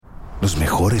Los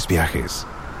mejores viajes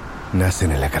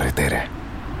nacen en la carretera,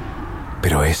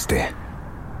 pero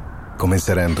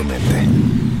comenzará en tu mente.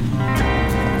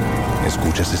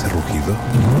 ¿Escuchas ese rugido?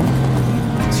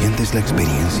 ¿Sientes la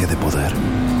experiencia de poder?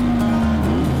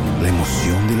 ¿La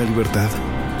emoción de la libertad?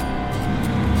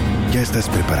 Ya estás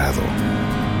preparado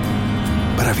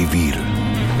para vivir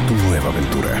tu nueva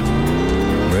aventura.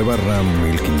 Nueva Ram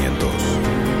 1500.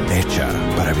 Hecha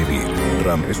para vivir.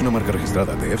 Ram es una marca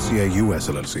registrada de FCI US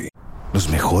LLC. Los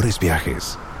mejores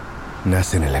viajes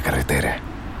nacen en la carretera,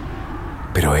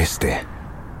 pero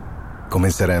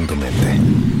comenzará en tu mente.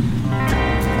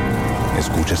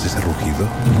 ¿Escuchas ese rugido?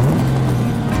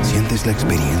 ¿Sientes la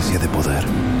experiencia de poder?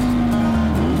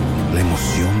 ¿La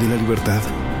emoción de la libertad?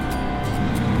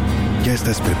 Ya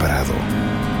estás preparado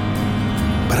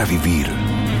para vivir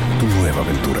tu nueva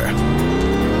aventura.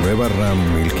 Nueva Ram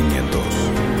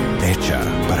 1500. Hecha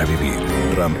para vivir.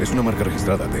 Ram es una marca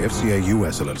registrada de FCI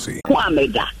US LLC.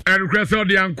 And Cressel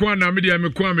de Anquana Media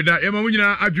Mequamida, Emma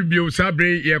Adjubio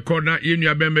Sabre, ye corner in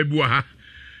your bembe buaha.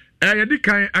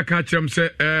 Yadikai Akacham se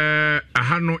a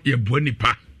hano ye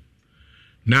bonipa.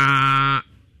 Na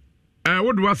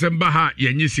what was Mbaha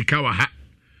ye nisikawa ha.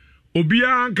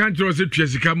 Obia can't se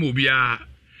Tresika Mobia.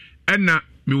 And na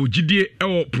me ujidi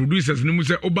or producers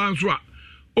Nimuse Obanswa.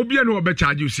 Obia no be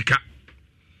charge you sika.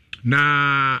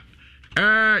 Na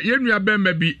yenu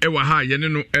abembe bi ewa ha yene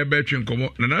no ebe twenkomo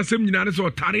na nasem nyina ne so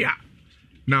tarea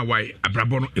na why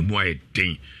abrabono emu aye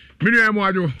den minu emu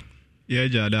ajo ye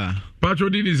jada pacho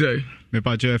didi say me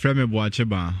pacho e frame boache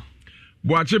ba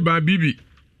bibi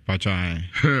pacho ai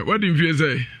what do you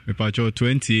say me pacho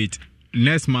 28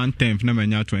 next month 10th na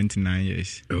menya 29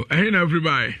 years oh hey na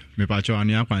everybody me pacho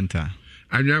anu kwanta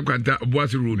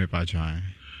boase road me pacho ai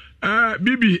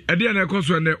bibi ade na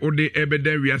ekoso ne ode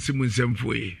ebeda wiase mu nsem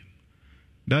foe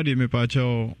Daddy me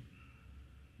pacho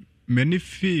many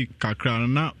fee kakra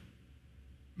na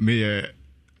me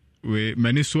we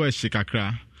many so e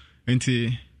kakra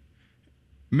enti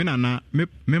me nana me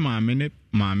maame ne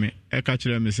maame e ka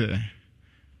kire me se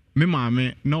me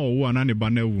maame na owo na ne ba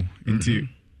na wu enti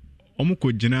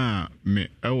omuko gina me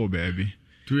e wo baabi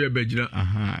tu ye be gina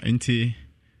aha enti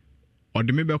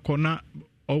ode me be ko na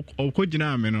okko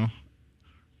gina me no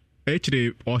e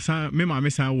kire osan me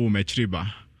maame san wo me kire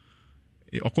ba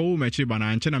okowu mechi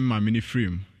bana nche na mma mini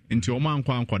frame nti o man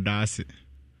kwa ankoda ase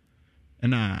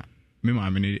na me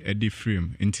ma mini edi frame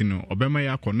nti no obema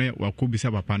ya akone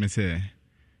wakobisa papa ne se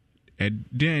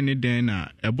den ni den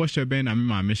na eboshe ben na me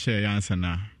ma me share yansa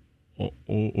na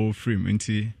o frame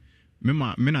nti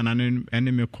me na nane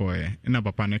ene me koe na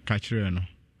papa ne ka kire no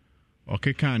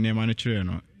okeka ne ma ne kire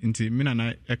no nti me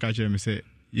na e ka kire me se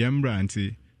yembra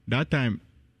nti that time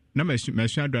na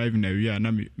mesua drive na wi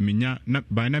na minya na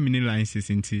by na mini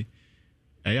license nti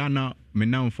eya na me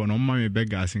na mfo no mma me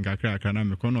begas nkakra na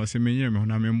me kono se menye me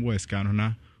na me mbo eska no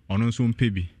na ono nso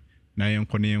mpebi na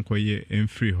yenko ye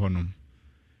enfree honom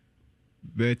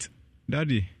but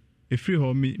daddy e free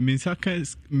ho me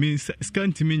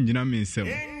scanti me ngina me nsem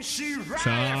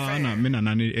sa na me na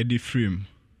na edi frame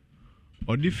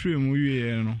odi frame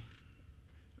wi no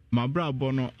ma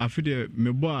brabo no afide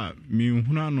me bo a me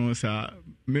huna no sa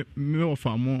me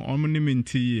ofa mo omo ni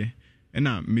mentiye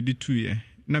na me di tuye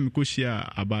na me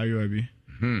koshia abayo abi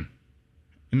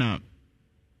na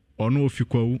ono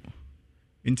ofikwawu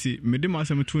nti me de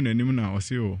masem tu na nim na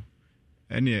ose o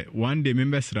ene one day me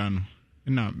besra no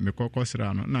na me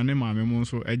kokosra no na ne ma me mo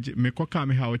so me koka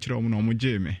me ha o kire omo na omo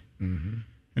je me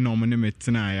na omo ne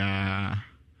metena ya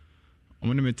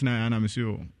na me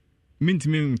so o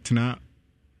mintimi tena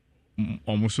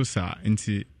omuso sa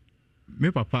nti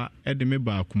me papa ede me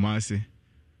ba Kumase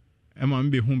ema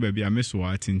mbe hu ba bia me so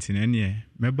atintin ene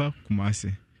me ba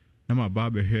Kumase na ma ba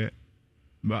hwe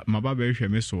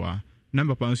me so a na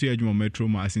papa nso ya adwuma metro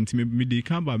mass nti me di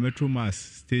kan ba metro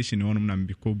mass station onum na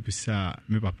mbe ko bisa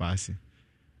me papa ase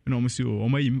na omo si o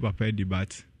mayi me papa edi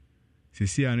bat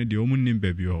sisi ane de omo nim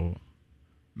ba bi o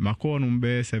mako onum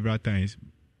be several times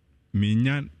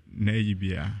minya na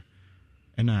yibia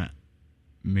ena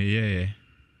me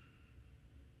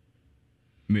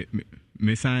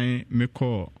sign me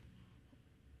call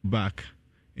back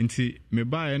nti me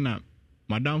buy na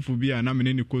madam fu bia na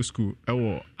me ni ko school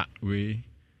ewo we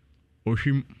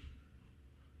ohwim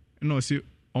no si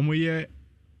omoye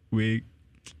we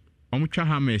omutwa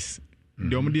hames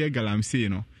de omde galamsey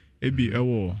no ebi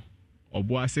ewo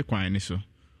oboase kwan ni so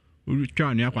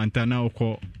utwa anu akwanta na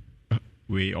okọ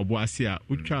we oboase a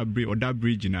utwa oda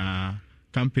bridge na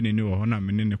company ni wo na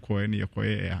me ne ko ne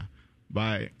yekoye ya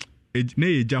by na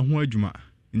eja ho adwuma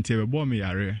nti be bo me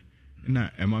yare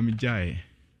na ema me jae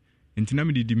nti na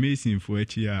me di mason fo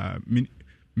achi a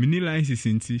mini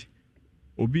license nti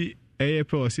obi pe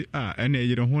o si ene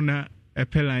yire ho na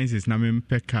lenses na me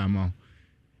mpe car ma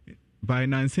by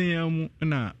nansen ya mu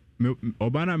na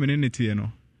oba na menene tie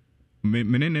no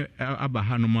menene aba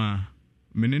ha no ma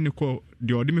menene ko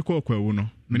de odi me ko kwawu no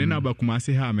menene aba kuma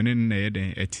se ha menene na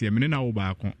yeden etie menene awo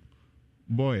ba ko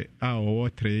boy o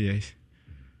 3 years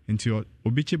nti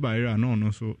obi chi barrier no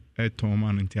no so eton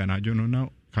ma no nti anajo no na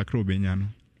kakra obenya no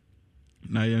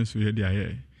na yenso ye dia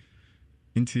ye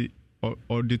nti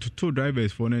or the two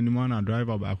drivers for any man and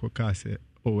driver ba ko car say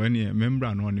any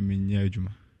member no ni menya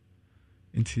adwuma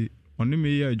nti oni me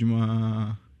ye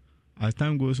adwuma as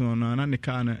time goes on na ne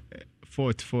car na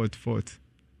fort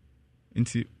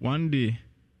nti one day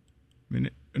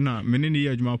mene ni ye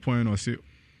adwuma point no say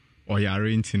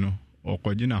oyare nti no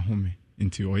okogina home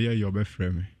nti oye yo be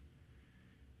frɛ me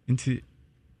nti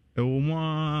ewo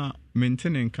mo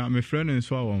maintain nka me frɛ no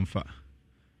nso awonfa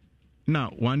na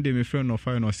one day me friend no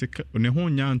fire no sick ne ho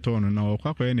nya nto no na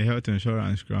okwakoye ne health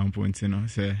insurance grant point no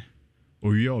say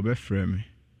owie obe frɛ me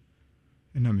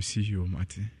na me see you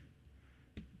mate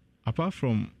apart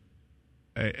from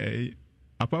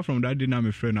that day na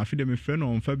me friend na afide me friend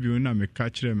no on fa bi na me ka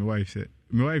kire me wife say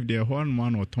me wife dey one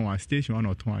man or ton station one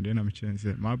or ton dey na me kire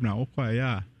say ma bna okwa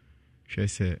ya hwe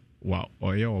say wa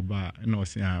oye oba na o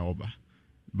say oba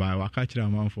ba wa ka kire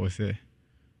man for say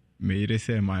me ire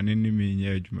say man ni me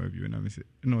nya adwuma bi na me say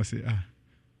no say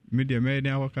me de me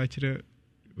den awaka kire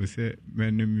o say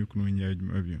me ni me kunu nya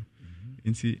adwuma bi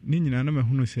nti ni nyina na me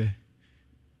hunu say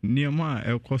niema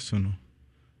ekoso no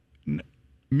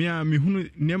me hunu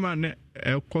niema na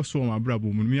ekoso ma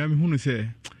brabo mu me hunu say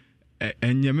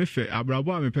enye me fe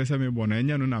abrabo a me pese me bo na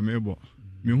enye no na me bo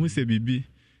me hu say bibi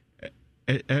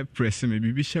press me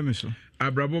bibi hye me so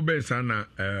abrabo be sa na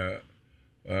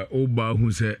oba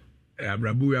hu say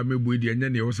abrabu ya mebu di enya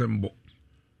ne wo sembo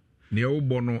ne wo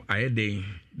bo no ayeden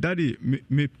daddy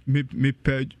me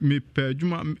pe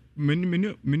juma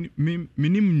minim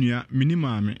nua minim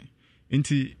ame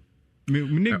nti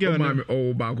me girl na me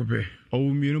o ba ko pe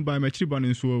o mi no ba ma chiri ba no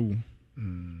nso awu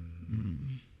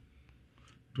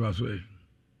to aso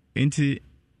nti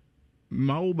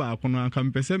ma wo ba ko no aka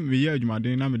mpese me ye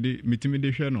adwumaden na me de mitimi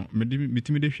de hwe no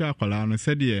mitimi de hwe akwala no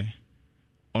sede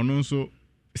ono nso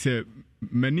se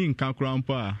mani nka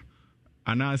krampa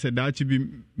ana se dachi bi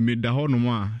me da ho no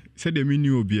ma se de mini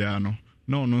obia no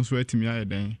na ono nso atimi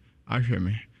ayeden ahwe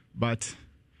me but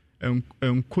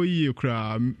enkoyi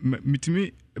kra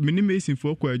mitimi mini mesin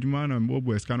for kwa adwuma na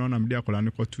mbobo eska no na me de akola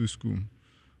ne to school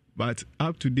but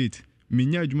up to date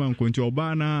minya adwuma nkonti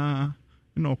oba na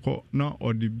noko na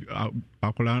odi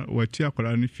akola wati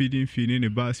akola ne feeding ne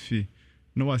bus fee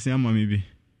no wase ama me bi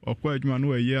okwa adwuma no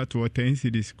we year to 10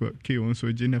 cities ke on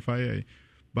so Jennifer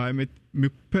by me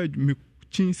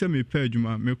chinse me page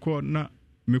adwuma me ko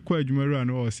adwuma ra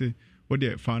no o se o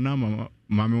de fa na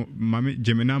mama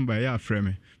Jimmy number ya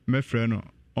frɛ me frɛ no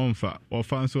onfa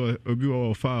ofa so obi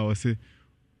o fa o se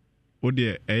o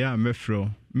de eya me frɛ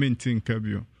me ntin ka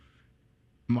bio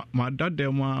ma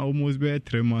dade ma almost be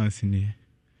 3 months ni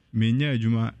me nya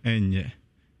adwuma enye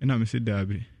na me se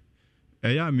dabi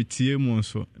eya metie mu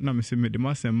nso na me se me de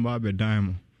masem be dan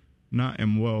mu na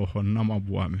emwa ho na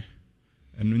maboa me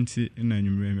enu nti na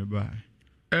anwumre me ba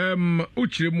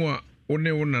uchire mu a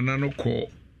one wo nana no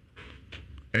ko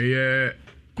eye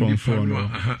comfort no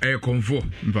comfort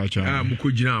mbacha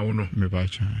muko gina wo no me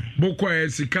bacha boko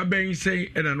sika ben sei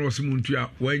na no se muntu a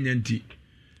wanya nti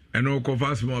eno ko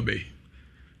fast mo be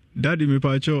daddy me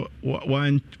pacho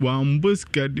one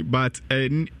busket but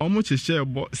omo cheshe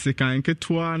bo sikan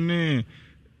ketua ne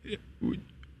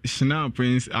snap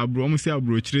prince abro mo se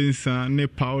abro chirensa ne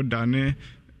powder ne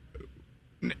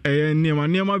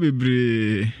niema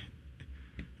bebre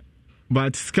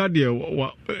but skadie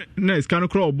na scan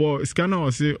crow bo scan o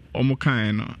se omo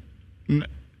kan no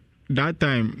that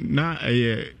time na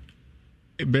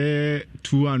be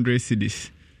 200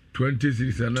 cedis 20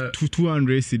 cities and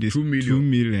 200 cities 2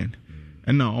 million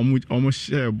and now almost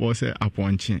share boss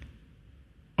aponche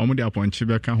omo de aponche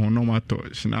be ka ho no mato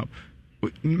snap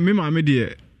me ma me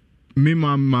de me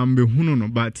ma be hunu no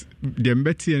but de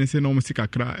mbeti en se no mo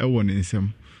sikakra e wo ne nsem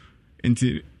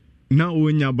nti na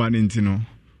onya ba ne nti no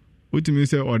utimi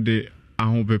se ode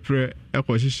ahopepre e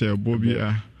ko hihye bo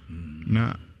bia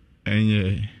na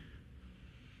enye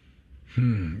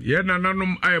ye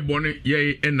nananom ayebone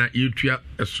ye na yetua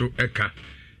eso eka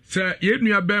se ye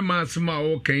nua be ma asema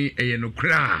o kan eye no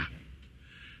kra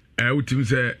utimi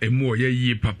se emu ye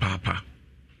yi papa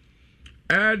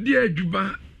de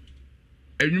adwuma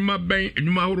enwuma ben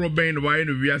enwuma horo ben no waye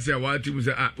no wiase a watimi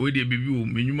se we de bibi wo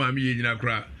enwuma me ye nyina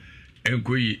kra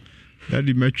enkoyi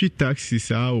daddy matri taxi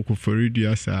sa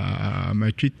okoforidia sa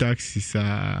matri taxi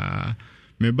sa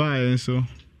me ba so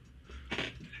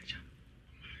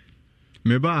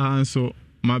me ba han so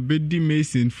ma bedi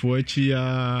Mason for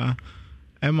achia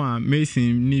Emma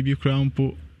Mason ni bi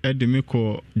krampo e de me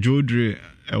ko Jodre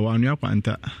e wanu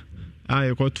akwanta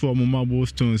I got 2 marble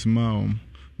stones ma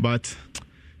but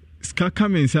ska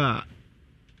coming sa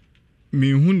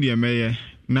me hundi meye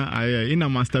na aye ina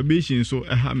masturbation so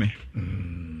ha me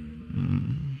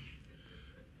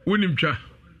wonim twa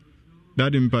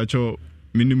daddy mpacho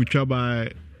minim twa ba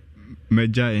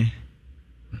mejai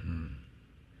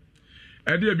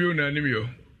ade bi una anim yo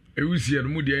ewusi no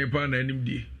mu de pa na anim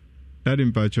die daddy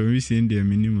mpacho wisi ndi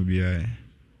minim bia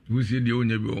ewusi de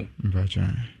onya bi o mpacho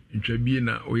ntwa bi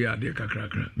na oya ade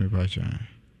kakrakra mpacho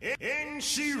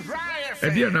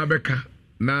ade na beka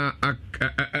na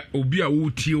obi a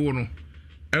wotie wo no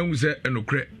ehun se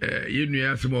enokre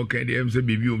yenua asem o kan de em se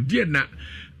bibi om die na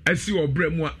asi obra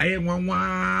mu a aye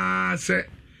nwanwa se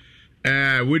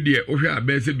we de ohwe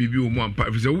abe se bibi om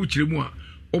ampa se wo kire mu a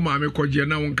o ma me koje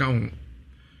na wonka ho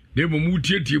de mo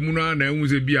tietie mu na na ehun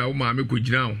se bi a o ma me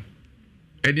kogina ho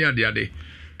eni ade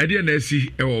na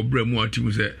asi e obra mu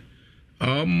atim se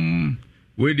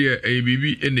we de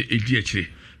bibi ene edi akire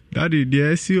daddy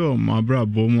de asi o ma bra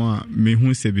bomu a me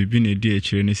hu se bibi na edi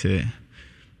akire ni se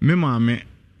me ma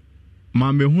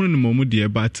me hu no mo de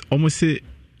but omo se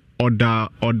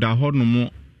oda hono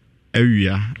mo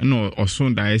awia na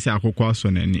oson da ese akokọ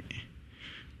aso nani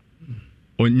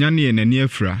onyane ye nani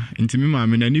afra nti me ma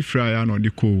me nani fra ya na ode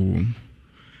ko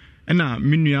na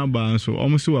me nua ba nso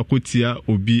omo se wakotia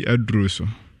obi aduro so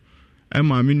e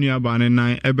ma me nua ba ne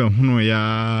nan ebe hono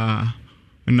ya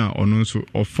na ono nso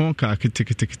ofon ka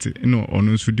kitikiti na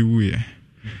ono nso di wuye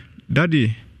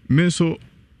daddy me so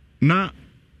na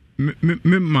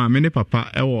me ma me ne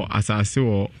papa ewo asase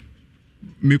wo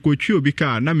me kochi obi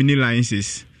ka na mini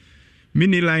licenses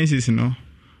no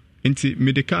nti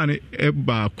me de ka ne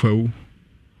eba kwawu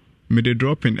me de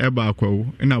dropping eba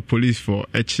kwawu na police for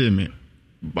eche me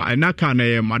ba na ka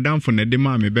na madam for na de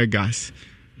ma me beggars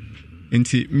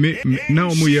nti me na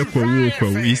omo ye kwawu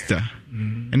Easter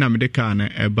na me de ka na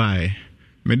eba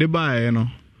me de ba no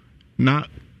na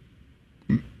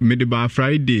me de ba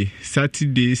Friday,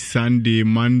 Saturday, Sunday,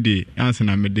 Monday answer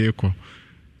na me de ko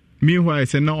meanwhile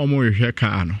say na omo hwehwe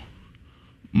ka no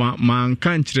ma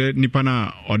nka nkyere nipa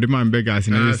na ode man beggars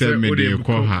na say me de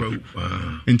ko ha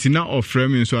nti na ofre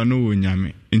me so ano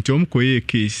wonyame nti om koye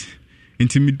case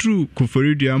nti me dru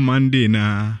koforidua Monday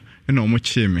na omo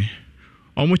che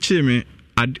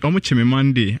me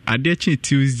Monday ade chi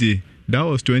Tuesday that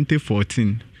was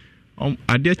 2014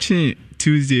 ade chi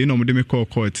Tuesday no me call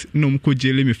court no me ko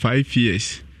jail me 5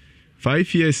 years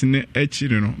ne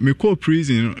echiri no me call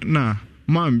prison na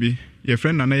mambi your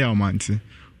friend na ya omanti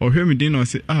o hwe me din no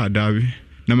say dabi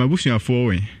na mabusuafo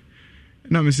we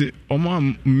na me say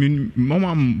mama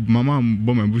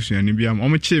bo mabusuan ni bia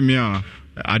o che me a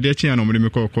ade che na me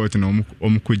call court na o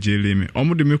me ko jail me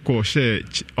o de me call share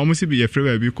o se bi your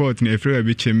friend bi court na your friend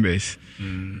bi chambers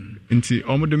nti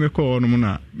o de me call no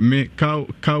na me ka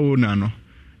na no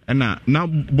na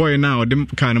boy na o dem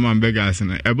kan man beggars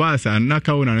na e ba sa na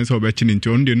ka wona so be chini nti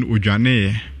on de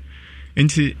odwane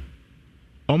nti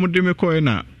omo de me ko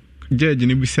na judge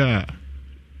ni bisa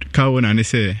ka wona ne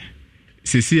se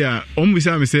sisia omo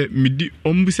bisa me se midi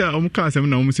omo bisa omo ka asem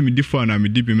na omo se midi fo na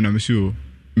midi bi me na me so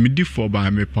midi fo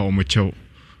ba me pa omo chew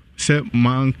se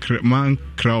man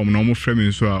kra omo na omo frɛ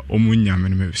me so a omo nya me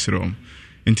no me bisro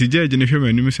nti judge ni hwɛ me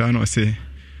anim sa na o se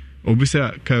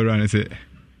obisa ka wona ne se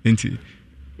nti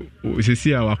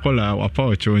sisi a wakola wapa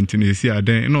ocho ntini sisi a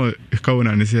den no ka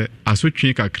wona ne se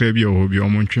asotwe kakra bi o bi o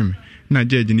montwem na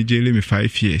judge ni jail me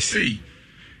 5 years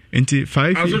enti 5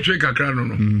 years asotwe kakra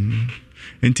no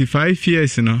enti 5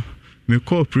 years no me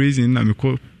call prison na me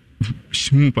call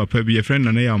hu papa bi a friend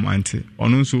na ya amante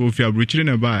ono nso ofi abrochire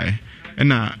na bae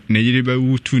na yiri ba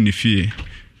wutu ni fie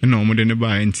na omo de ne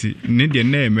bae enti ne de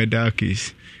na medal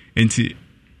case enti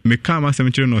me ka ma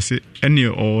sem kire no se ene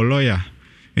o lawyer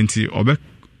enti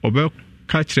obe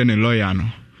catch ne lawyer no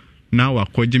na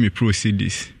wakoje me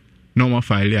proceedings no ma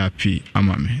file api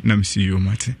ama me na msi yo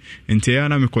mate enti ya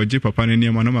na me koje papa ne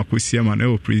niam na makosi ama na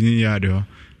o prison yard ho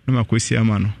na makosi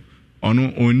ama no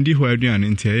ono ondi ho aduane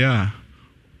enti ya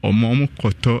omo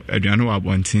koto aduane wa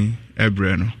bonten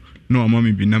ebre no na omo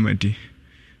me bi na madi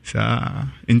sa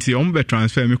enti omo be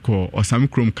transfer me ko Osam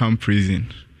Krom Camp prison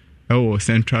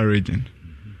Central region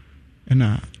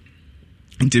na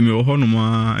enti me ho no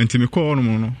ma enti me ko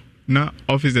no no na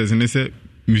officers ne say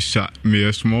me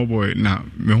a small boy na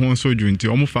me ho so junti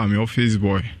omo fa me office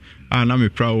boy na me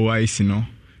pra Wiase no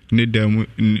ne dem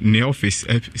ne office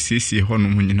FCC ho no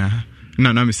nyina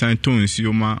na me sign tons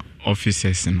yo ma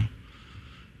officers no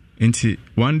Nti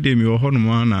one day me ho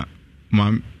no na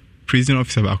ma prison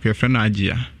officer ba ko friend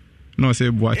Agia no say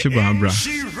boache bambra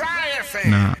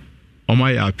na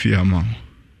oma ya apia ma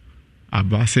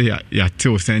aba say ya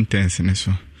till sentence ne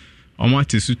so oma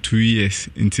te so 2 years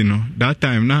nti no that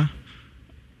time na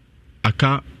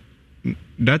aka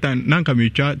that time na ka me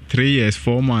twa 3 years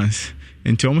 4 months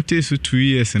nti oma te so 2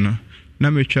 years no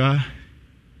na me twa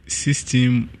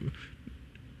 16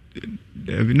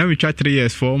 na me twa 3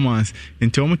 years 4 months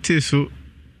nti oma te so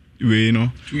we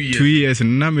 2 years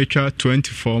na me twa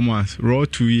 24 months raw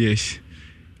 2 years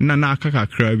na akaka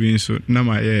krabi so na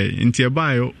ma nti e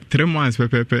ba yo 3 months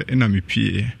pepepe na me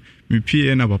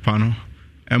pie na papa no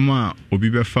ema obi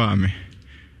be fa me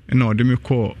na ode me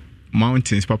call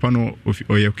mountains papa no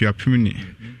oyekua pimini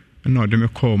na ode me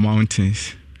call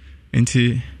mountains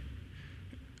nti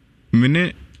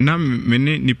mene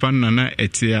nipa na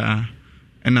etia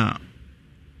na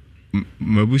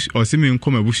mabus osimi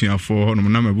nko mabusuafo ho no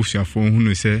na mabusuafo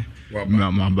hunu se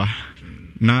maba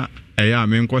na eya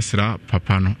me nko sra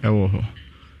papa no ewo ho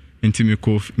nti me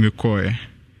ko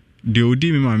de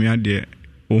odi me mama ade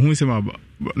ohun se maba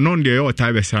non de yo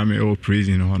time be same o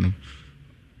praising ho no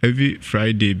every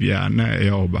Friday bia na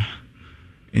eya oba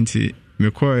nti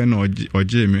me ko na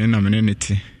oje me na me ne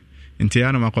ti nti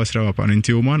ya na makosra papa no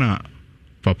nti o mana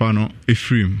papa no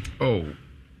Ephraim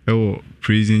ewo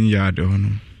praising yard ho no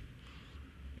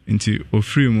nti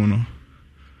ofiri mu no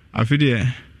afide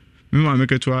me ma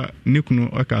meketwa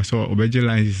nikunu aka so obeje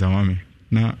lines awame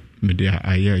na me de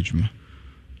aye adwuma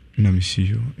na me see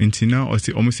you nti na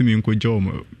omusi me nkoje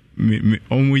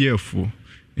omu yefu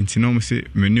nti na omusi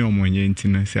me ne omonye nti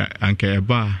na se anka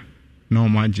eba na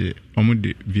omaje omu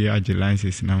de via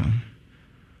lines na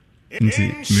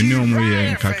nti me ne omu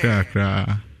ye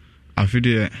kakra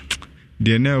afide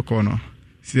de na ko no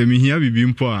se mi hia bibi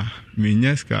mpo a me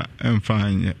nyeska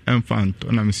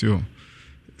emfanto na mesio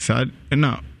sa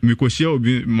na mi koshia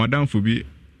obi madam fo bi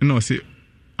na o se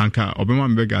anka obema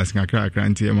mbegas kakra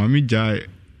nti e ma mi ja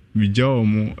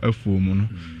omu afu mu no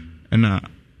na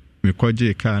mi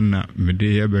koje ka na me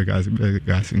de ye begas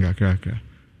kakra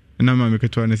na ma mi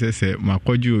ketwa ne se ma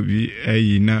koje obi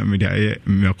ayi na me de aye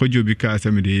me koje obi ka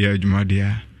se me de ye adwuma de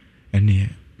a ene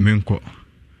menko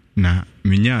na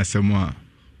minya asemo a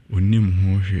onim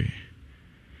ho hwe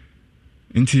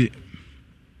nti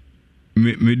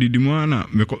me didimu ana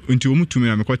nti omutumi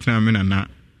na mekotena me na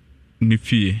ne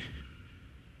fie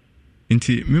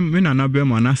nti me na be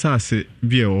ma na sase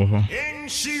bia wo ho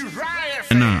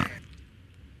na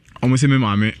omusi me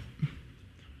maame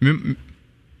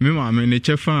ne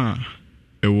chefa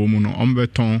ewo mu no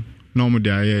ombeton na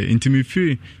omde aye nti me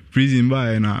fie prison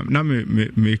by na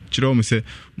me kiro mo se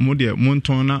mo de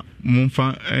monton na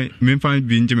monfa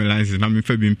bi nje license na me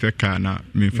fa bi mpeka na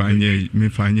me fanye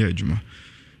adwuma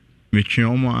me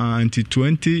twon mo anti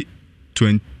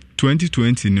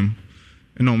 2020 nim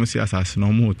na mo se asase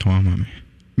na mo ton ama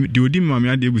me de odi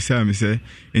mama ade ebusa me se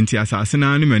enti asase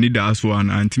na ne mani da so an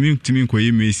anti me timi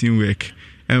nkoye machine work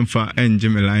emfa nje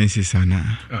license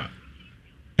ana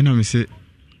na me se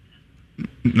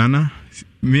nana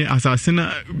me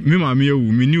asasina me ma me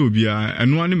ewu me ni obia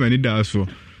eno ane mani da so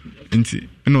nti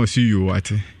na o si yo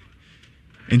ate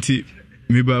nti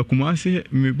me ba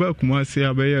kumase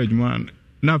abaye adwuma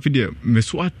na afide me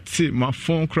so ate ma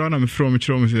phone kra na me from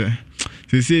kiro me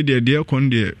se de kon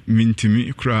de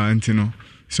mintimi kra nti no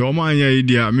so o ma anya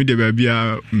idea me de ba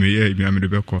bia me ye bia me de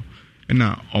beko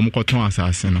na omkoton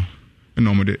asase no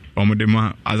na omde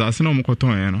ma asase na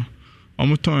omkoton ye no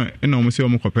omuton ena omusi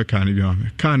omukope kan bi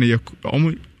ame kan ye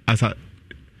omu asa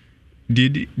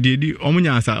didi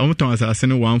omunya asa omuton asa se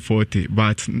no 140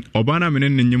 but obana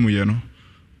mene nyemu ye no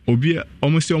obi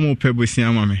omusi omupe bosi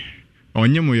amame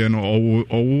onyemu ye no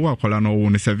owu akola no owu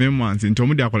 7 months nti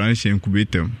omu de akola ne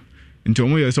hyenkubetem nti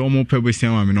omu ye so omupe bosi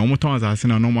amame no omuton asa se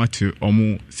na no mate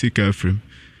omu sika afrim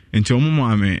nti omu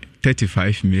mame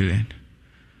 35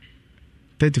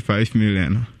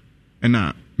 million no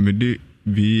ena mede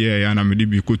bi ya na mede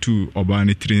bi kotu oba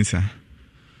ne trinsa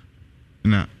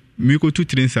na mi kotu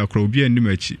trinsa kro obi ani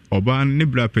machi oba ne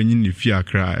bra panyin ne fi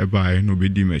akra e bae no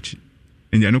bedi machi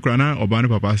nja no kra na oba ne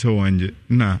papa se wonje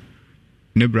na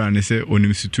ne bra ne se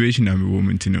onim situation na me wo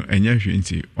mntino enya hwe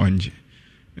nti onje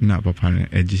na papa ne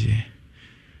eje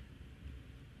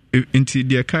nti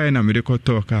de kai na mede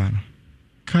koto ka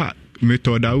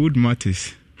method Dawood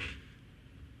Matis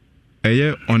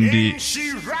on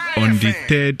the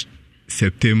 3rd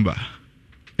September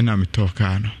ina me talk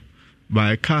no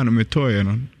by car no me toy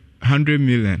no 100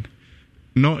 million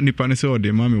no nipa ne se o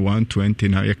de mami 120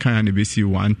 na ye kan na be si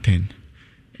 110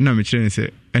 na me kire ne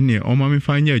se ene o mami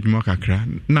fa nya adwuma kakra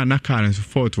na car no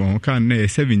fort won kan na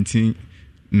 17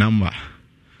 number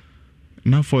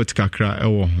na fort kakra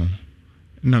ewo ho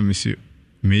na mesi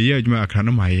me ye adwuma kakra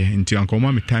no maye nti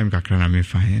ankoma me time kakra na me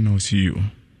fa na see you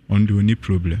on the only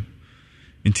problem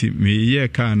nti me ye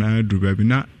car na duru ba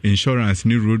na insurance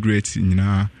ni road rate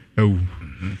nyina ewu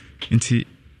nti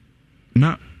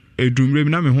na edumre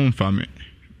na me ho mfa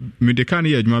me de car na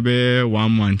ye adwuma be 1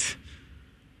 month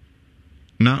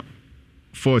na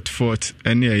fort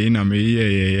ene ye na me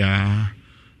ye ya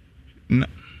na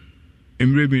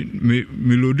emre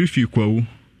me lodu fi kwawu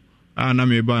na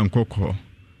me ba nkokọ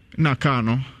na car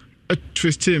no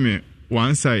twist me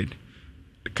one side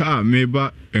car me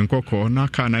ba nkokọ na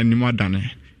car na ni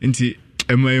madane nti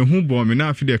ema ehu bo me na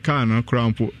afi de car no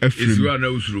krampo afiri isu ana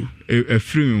usuru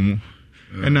afiri mu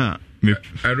na me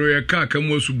aro ye car ka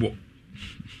mo subo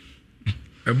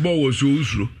ebo wo so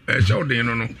usuru chaw den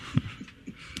no na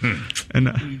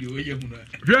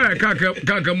ya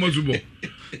car ka mo subo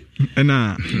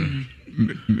na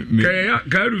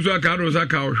ka ruzo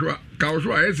ka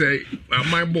ohwa ese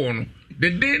my born the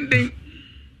ding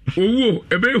owo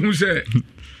ebe hu se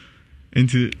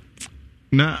nti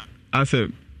na ase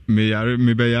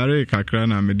me be yare kakra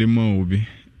na me de mo obi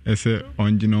ese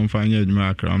onjino mfanya adwuma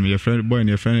akra me friend boy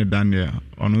ne friend Daniel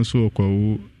ono so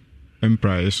okwu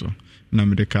empire so na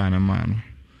me de ka na man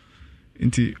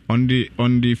nti on the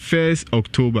 1st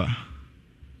October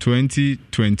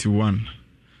 2021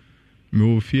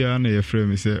 me ofia na ye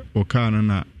frame se okano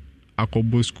na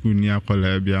akobo school ni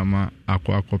akola bia ma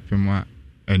akopema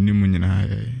animu nyina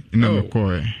ina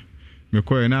me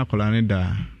koe na akola ne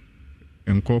da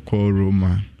nkoko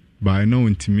Roma by no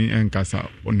ntimi enkasa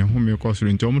ne ho me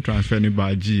kosoro nti omo transfer ni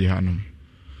ba gi hanom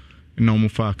na omo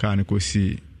fa aka ne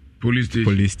kosi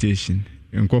police station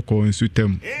nkoko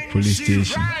nsutem police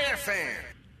station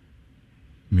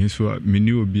meswa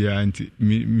mini obia anti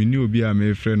mini obia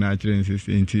me frɛ na akire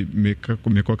nsese nti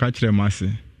me koka kire mase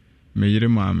me yire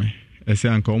maame ese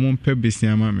anka omo mpe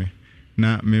besia maame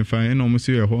na me fa na omo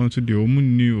so ye ho nso de omo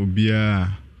ni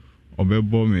obia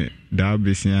obebo me da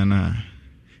besia na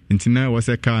nti na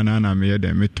wose ka na me ye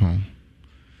de meton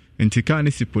nti ka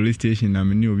ni si police station na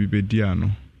me ni obi bedi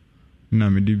ano na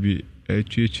me de bi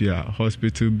etwetwa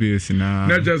hospital bills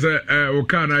na just o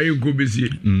ka na yin go bisi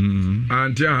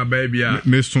anti ha ba bia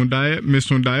me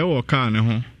sundae o ka ne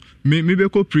ho me be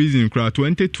ko prison kra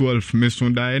 2012 me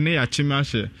sundae ne ya chima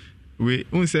hye we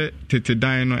unse tete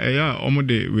dan no eya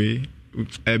omode we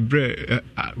ebre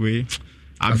we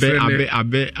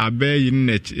abe yin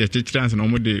ne echichirans no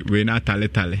omode we na tale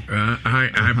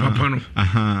papa no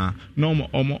no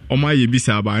omo ye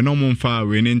bisa ba no mo mfa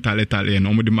we ne tale no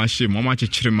omode mahye omo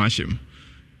achichire mahye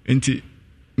nti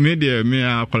me de me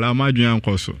akola madwan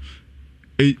nkoso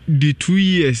the 2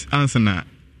 years answer na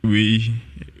we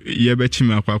ye be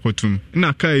chima akwakotum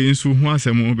na kai nsu ho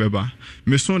asem beba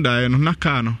me so da no na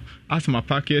ka no asema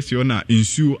park yes yo na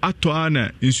nsu ato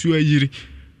ana nsu ayiri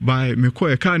by me ko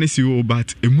e ka ne si o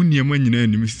but emu niam nyina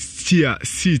nim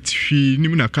seat hwi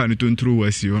nim na ka ne tontro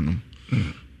wasi yo no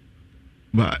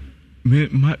ba me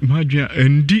madwan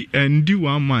endi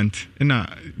 1 month na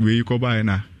we ko ba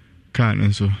na ka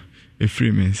no so e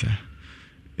free me nsa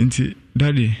nti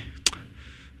daddy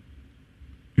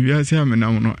Wiase am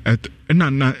na no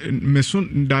na me so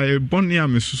da bon ya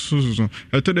me so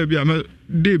eto da bia me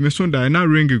de me so da na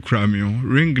ring kra me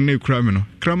ring ne kra me no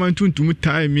krama tuntum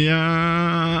time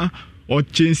ya o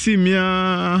chensi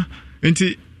mia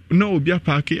enti no obi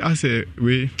apaki ase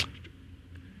we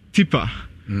tipa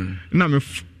na me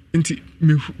enti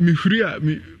me hria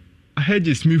me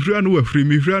hedges me hria no wafri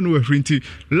enti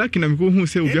lucky na me ko hu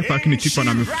se obi apaki ne tipa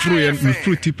na me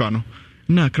fru tipa no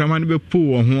na krama ne be po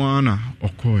wo ho ana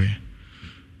okoe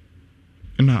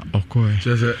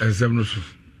just exam no so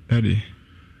daddy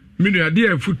me no ade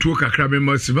afutuo kakra me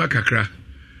masiba kakra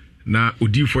na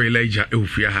odi for Elijah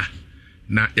efia ha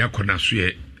na yakona so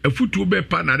ye afutuo be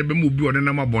pa na be mo bi one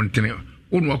na mabontene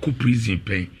onu akọ prison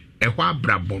pen ehwa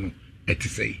abrabo no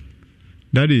etesei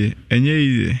daddy enye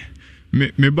easy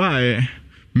me ba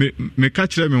me ka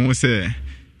kire me ho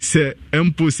se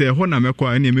empo se ho na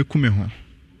mekọ na emekume ho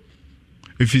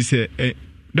if you say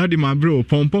daddy my bro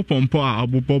pompo a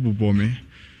abobo me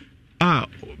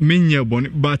menye boni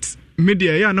but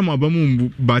media ya na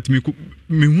mabamu but me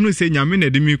hunu say nyame na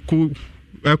de me ko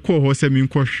ho se me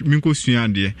nko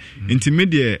suade nti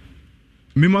media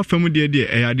me ma famu de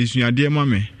ya de suade ma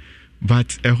me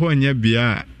but ho nya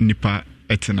bia nipa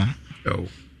etena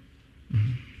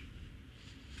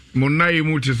monai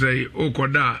mu to say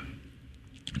okoda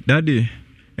daddy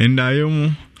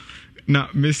endayo na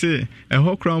me say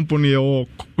ho cramp no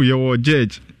your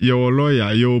judge your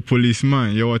lawyer your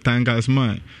policeman your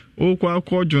tankersman o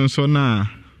kwa Johnson na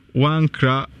one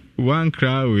kra one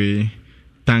cry away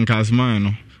tankers man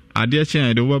no ade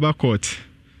chen de Baba court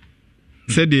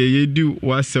said ye do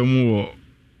Wiase Mu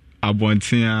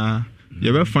abontia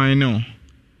ye be fine no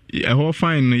e ho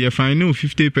fine ye fine no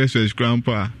 50 pesos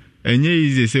grandpa enye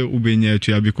easy say ubenya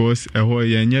atua because e ho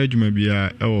ye nya adwuma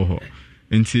bia e wo ho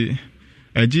nti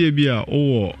agye bia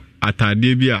wo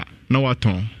atade bia na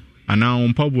waton ana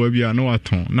ompabo bia na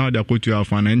waton na da kotu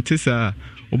afa na nti sa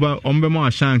oba ombe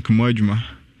ma shank mu adwuma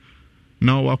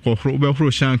na wakofro be fro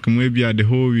shank mu bia the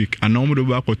whole week ana omdo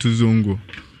ba kotu zongo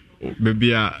be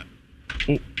bia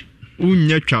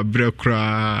unya twabre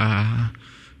kra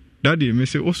daddy me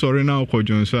say o sorry na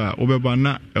okojon so a obeba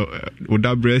na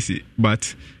oda bresi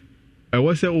but I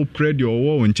was say o pray your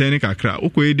war on China kakra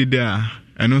okoyedi there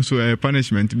and also a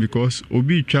punishment because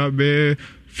obi twa be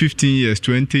 15 years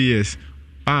 20 years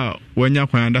wanya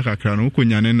kwanda kakra no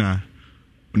okonyane na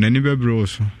nani bebro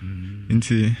so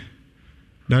nti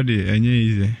daddy enye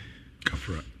easy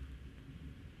kafra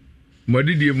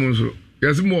modidi monso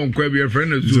yasi mo nkwa bi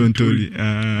friend Zontoli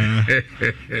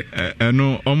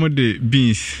no omode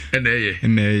beans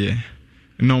eneye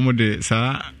no omode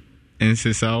sa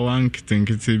ensesa wank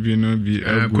tinkiti bi no bi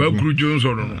kwa krujo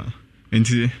nso no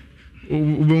nti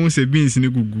ube se beans ni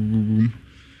gugugugu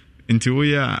nti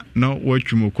oya na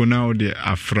watchu moko na ode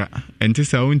afra nti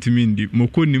sa wontimi ndi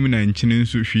moko nim na nkyene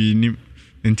nso hwi nim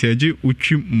nti age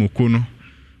utwi moko no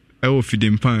e wo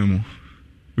fidimpan mu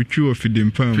utwi wo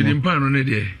fidimpan no ne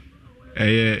de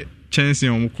chance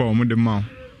on ko omo de ma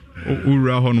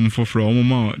ura honum foforo omo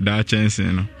ma da chance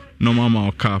no no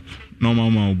mama cap no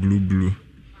mama blue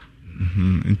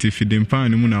nti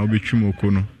fidimpan mu na obetwi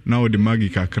moko no na ode magi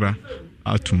kakra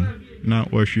atum na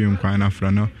wahwe nkwan na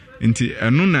fra no nti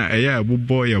eno na eya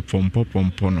abobọ ya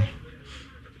pompo no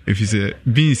efise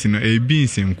beans no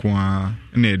beans nkwa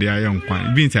na ede aya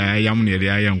nkwan beans aya yam na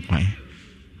ede aya nkwan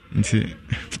nti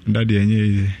dade enye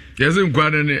ize yesi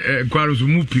nkwan ne nkwan so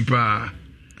mu pipa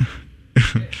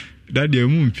dade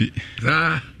emumpi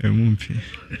emumpi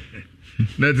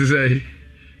na to say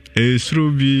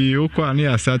srubi okwa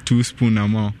na asa 2 spoon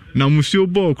ama na musio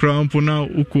ball krampo na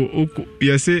uko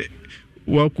yesi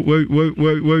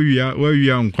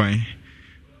wawia nkwan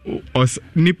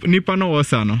nipa na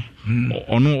osa no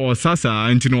ono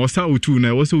osasa nti no osa otu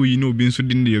na wo so yi no obi nso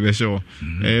din de be sho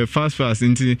fast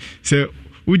nti se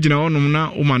ugina onom na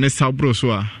o mane sabro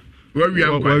so a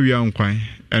wawia nkwan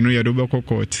eno ye do be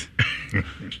court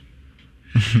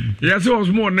yes it was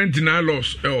more 99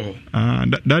 loss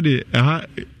daddy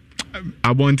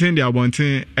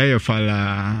abonten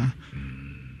fala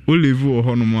o levu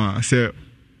ohonom a se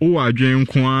o adwen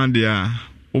nko ade a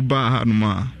o ba ha no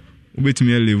ma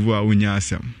obetumi levu a onya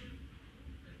asem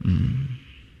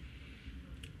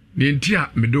ni ntia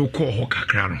me do ko ho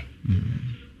kakra no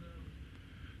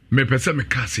me pese me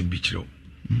ka se bi kiro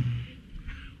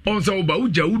on sa oba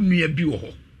uja unua bi wo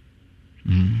ho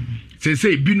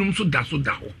se binum so da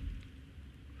ho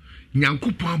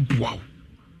nyankopon boa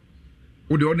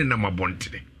wo de one na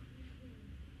mabontere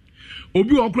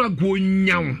obi okura go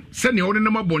nyaw se ne one na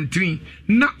mabontere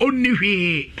na onni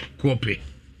hwe kope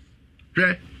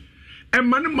hwe e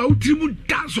man ma utiri mu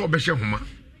da so obehye homa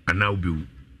ana obewu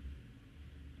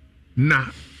na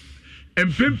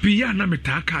empempi ya na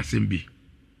metaka asembi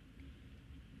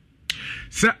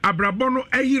se abrabono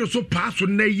eyire so paaso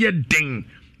na ye den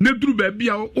na duru ba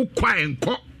bia o kwa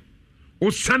enko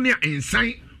o sane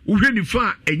ensan o hwe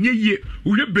nifa enye ye o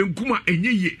hwe benkuma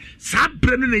enye ye sa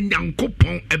bre no na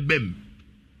nyankopon ebem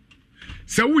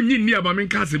se wunyi ni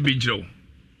abamenka se bejiro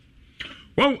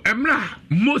wo emra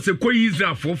Mose ko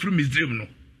Israel for from Israel no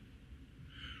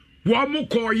wo mo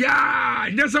ko ya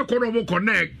nyesa ko no mo ko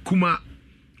na kuma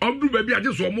obdu ba bia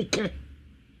je so mo ko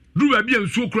duru ba bia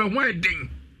nsuo kura ho eden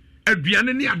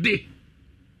aduane ne ade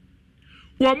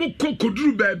wo mo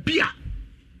kokoduru ba bia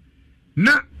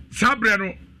na sabre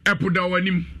no epoda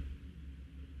wanim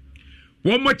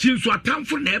wo mo chinso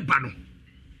atamfo na eba no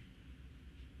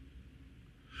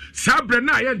sabre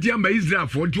na ya dia ma Israel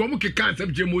fo nti wo mo keka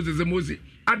asem je Moses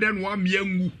adan wo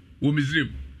amiangu wo Misraim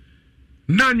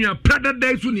na nya prada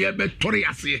dai so ne ebe tore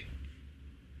ase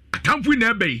atamfo na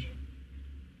ebe yi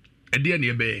ade ne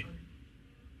ebe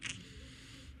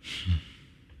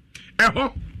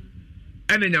eho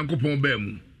ene nyankopon ba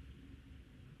mu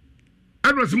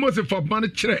adresi Mose for man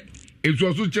kire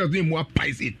ezuoso kire mu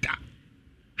apaise ta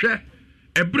hwe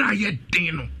ebra ye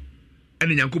den no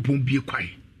ene nyankopon bie kwai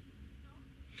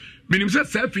minim se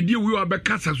safidie wi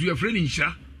obeka saso ye freni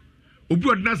nhira obi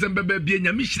odna se bebe bie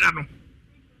nyame hira no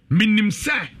minim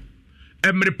se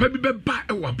emrepa bi beba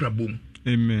e wa brabom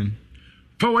amen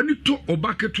fa wani to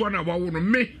obaketo na wawo no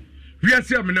me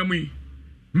wiase amenamu yi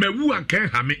mawu ankan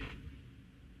ha me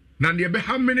na ne be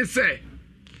ha mene say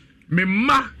me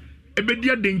ma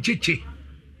ebedia de ncheche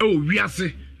e o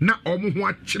wiase na omo ho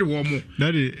akire wo mo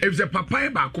daddy if the papa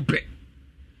ba ko pe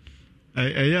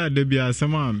ya de bia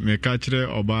asema me ka kire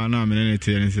oba na mene ne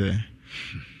tie ne say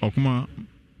okuma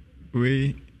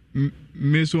we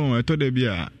me so on eto de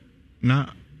bia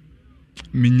na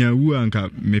minyawu anka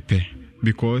mepe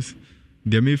because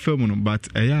de me fam no but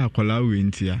eya akola we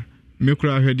ntia me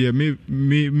kura hwede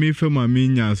me fam a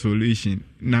minya solution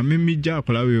na me ja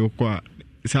akola we kwa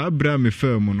sa bra me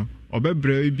fam no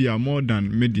obebra bia more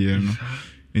than me de no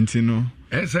nti no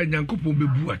esa nyankopon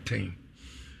bebu aten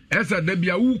esa da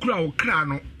bia wu kura wo kra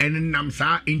no ennam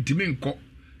saa intime nko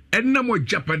ennam o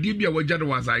japade bia wo jade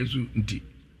wasai so nti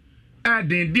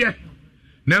den de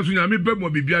na so nyame bemu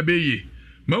bibia beye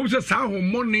ma wo se saa ho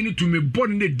monne ni to me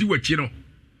bon na di wachi no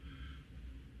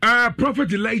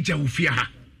prophet Elijah ufia ha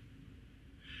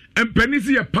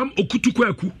empanisi ya pam okutuko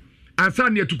aku ansa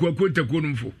ne atuko aku ntako no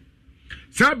mfo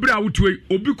sabra wutwe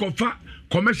obi kofa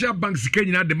commercial bank sika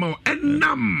nyina de ma o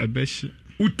enam ebeshi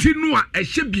utinu a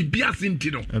ehye bibia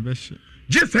senti no ebeshi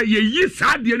je say ye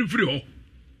saa de no firi ho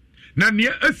na ne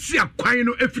asi akwan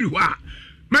no afiri ho a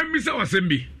mamisa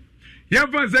wasembi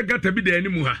yamfa ze gata bi de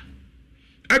animu ha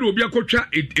ade obi akotwa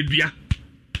edua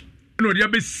na odi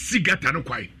abesi gata no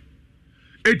kwai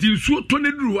eti nsuo to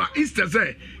ne duru a instead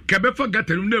say ka befa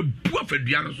gata no na bu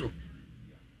afadua no so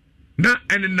na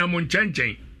enenam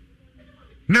nchanchen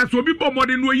na so obi bo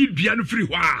mode no yi dua no firi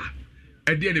ho a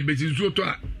ade ne besi nsuo to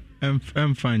a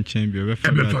fan chen bi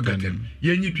befa gata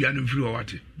ye nyi dua no firi ho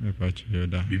wate befa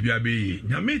choda bibia be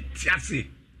nyame tiase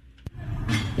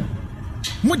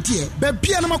Mudie,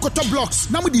 bebia na makoto blocks,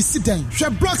 na mudi siden. Hwe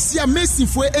blocks ya mason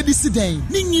fo edi siden.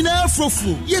 Ni nyina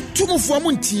afrofo. Ye tumufo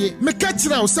amuntie. Meka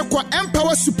kira wo se kwa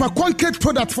Empower Super Concrete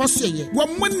product for seye. Wo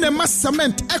munne ma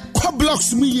cement eco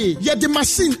blocks mu ye. Ye de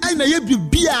machine ai na ye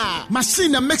bibia.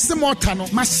 Machine na mix mortar no.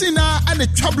 Machine na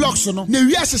twa blocks no. Na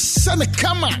wi ahye ne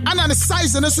kama. Ana ne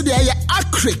size na so de ye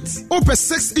accurate. Over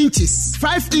 6 inches,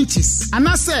 5 inches.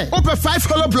 Ana say over 5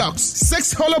 hollow blocks,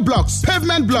 6 hollow blocks,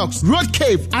 pavement blocks, road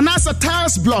cave. Ana say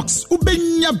tiles blocks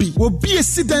ubenyabi obi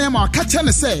esidan ma kacha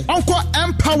ne say onko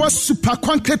Empower Super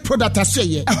Concrete product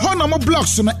aseye ehonomo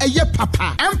blocks no eye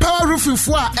papa Empower roofing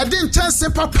fo a ede chance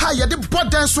papa ye de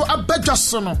boden so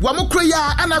abadwaso no wo mokro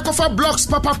ya ana kofa blocks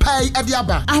papa pai ede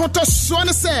aba ahoto so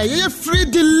ne say ye free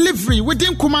delivery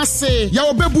within Kumasi ya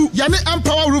obebu ya ne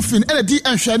Empower roofing ene di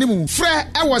enhwane mu frɛ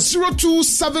e was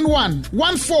 0271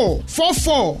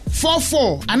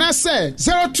 144444 ana say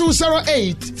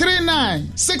 0208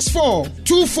 3964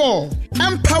 24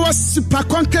 Empower Super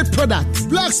Concrete product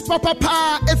blocks papa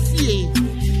pa efie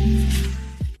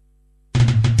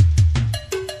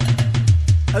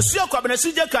Asuo kwabena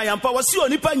sije kan yampa wasi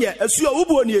onipa nye asuo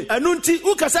wubuonie enunti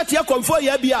ukasate akomfo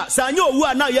ya bia sanya owu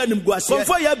ana ya nimguase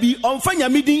komfo ya bi onfanya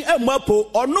midin emapo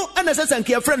ono ena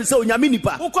sesenke e friend se onyame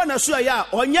nipa ukona suo ya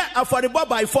onye affordable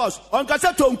by force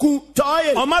onkasa tonku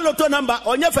toye omaloto number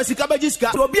onye fasika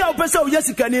bajiska obi a opese oye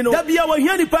sikani no da bia wo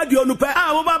hia nipa di onupe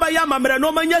a wo baba ya mamre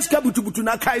no manya sika butubutu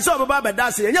na kai so baba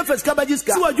bedase enye fasika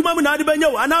bajiska so adwuma mu na ade banya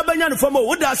wo ana banya no fomo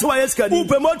wo da so wa yesikani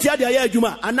upe moti ade ya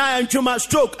adwuma ana ya ntwuma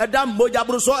stroke edam moja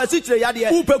so asichire yade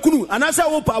upekunu anasa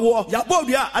wo pawo ya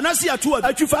bodua anasa ya tuwa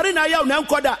atwifare na ya na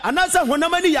nkoda anasa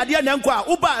honamani yade na nko a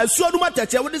uba asuo no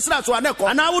matete wo disra so aneko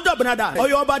ana wo dobnada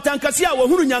oyo batankase a wo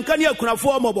hunu nyankane akunafo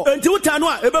omobo enti wutano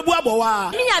a ebebu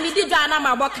abowa minya mi di dwa na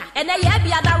maboka ene ye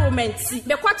bia da romanti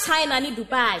me kwa China ni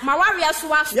Dubai mawaria so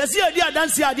wa yesi edi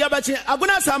adanse ade abache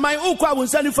aguna saman ukwa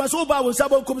wonsani fa so uba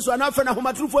wonsabo kom so ana fa na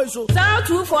homatrufo so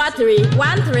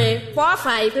 0243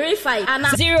 134535 and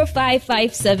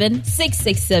 0557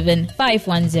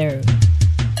 667-510.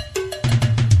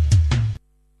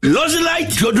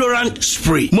 Lozilite deodorant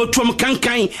spray. Motrom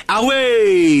kankan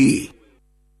away.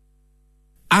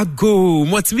 Ago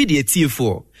multimedia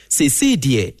TV4. Say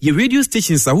dear, your radio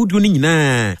stations are would winning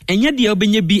na. And yet the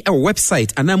obenye be a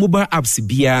website and a mobile apps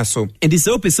be so. And this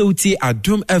episode at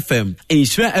Drum FM,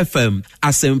 Insura FM,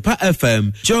 Asempa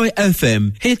FM, Joy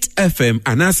FM, Hit FM,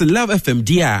 and as Love FM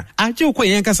dear. I joke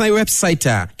yankasa website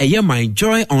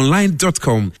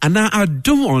myjoyonline.com and now at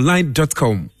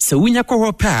domonline.com. So when you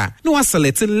call pa, no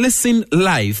select listen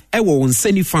live. Ewo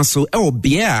unseni faso ewo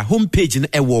beer homepage in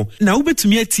ewo. Na ube to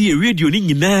me at radio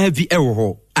ni na vi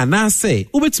ewo. And I say,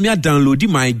 ubetumi download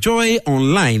my Joy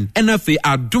Online NFA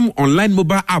Adum Online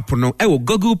mobile app no ewo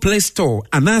Google Play Store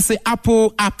and I say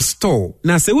Apple App Store.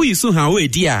 Na say we use how we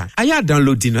dia. Aya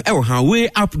download no ewo how we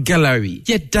app gallery.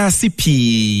 Yet dasi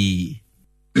p.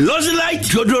 Lozilite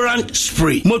deodorant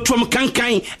spray. Motrom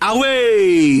kankan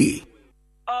away.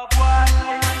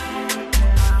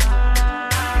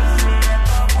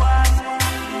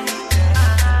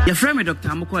 Your friend Dr.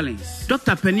 Amokolens.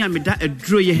 Dr. Penny Amida a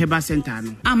draw ye heba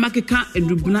centano. Amakeka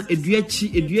edubuna eduachi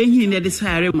eduahi ne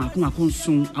desire makon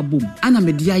akonson abom. Ana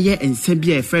media ye ensem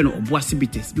bia e friend Wiase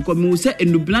bites because me say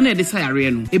edubuna ne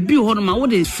desire no. Ebi ho no ma wo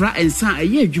de fra ensa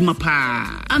eye adwuma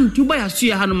pa. Antuba ya so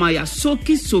ye ha no ma ya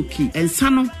soki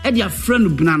ensa no e dia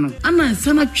friend buna no. Ana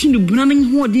ensa na twi buna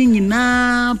no ho de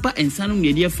nyina pa ensa no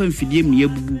ne dia fa mfidie me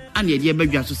abubu. Ana ye dia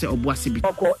badwa so say Wiase bit.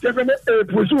 Oko ye me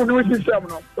pusu no system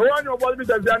no. The one you Wiase bit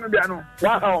biano.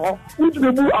 Wow, which we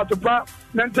move out of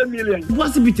 90 million.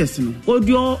 Wiase bites no.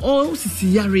 Odio o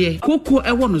sisi yare. Koko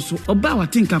e wono so. Oba wa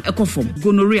tinka ekofom.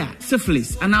 Gonorrhea,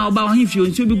 syphilis, ana oba wa himfio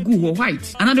nti obi gu ho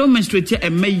white. Ana de menstruate e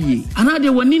maye. Ana de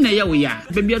woni na ye wo ya.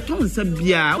 Baby aton sa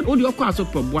bia. Odi okọ aso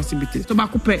pro Wiase bites. To ba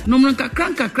ko pe. No mranka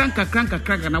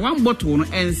kranka na one bottle no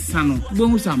ensa no. Bo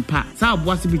hu sampa. Sa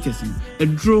Wiase bites no.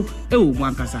 Edro e wo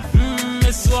wankasa.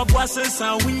 So Wiase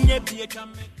sa winye bie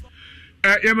kame.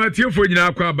 Yamatie fo nyina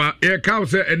akwa ba ye kaw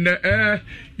se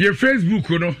ye Facebook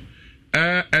no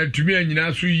tumi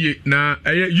anyina so ye na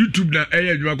YouTube na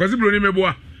adwuma kwase bro ni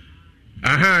meboa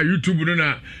YouTube no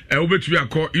na obetumi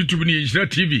akọ YouTube ni Yinhyira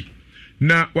TV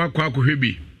na wakọ akọhwe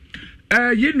bi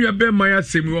ye nua be man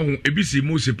asemi wo ho ebisi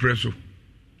mo se presso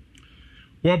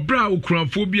wo bra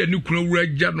okuranfo bi ani kura wura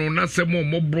gya no na semo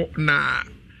mobro na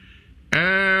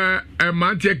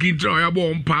mantie kintra ya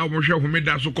bo mpa wo hwe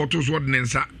homeda so kọto so de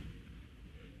nsa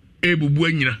ebubu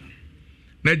anyina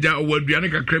na ja owaduane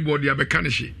kakra bi odi abeka ne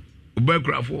hye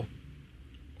obakrafo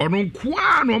ono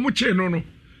kwa no mo che no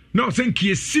na o senki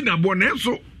esi na bo na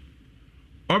enso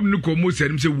omni ko mo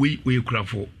serim se we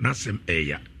krafo na sem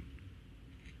eya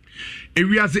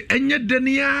ewiase enye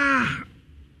denia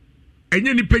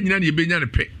enye ni panyina na ebenya ne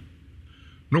pe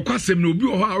no kwasem na obi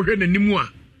o ha ohwe nanim a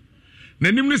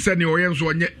nanim ne se ne o yenso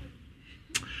onye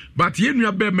but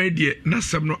yenua be ma die na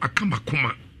sem no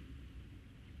akamakoma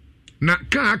na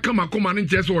ka akama koma ne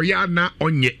nche so ya na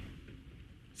onye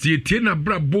si etie na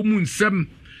bra bomu nsem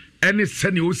ene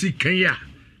sene osi kan ya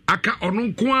aka ono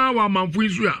nko a wa manfo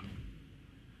isu a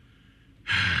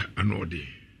anode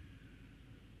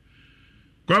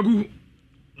kwagu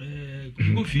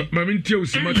kofi mami ntie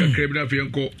osima kakra bi na fe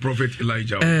enko prophet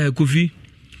Elijah kofi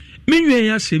menwe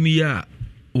ya semi ya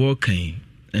wo kan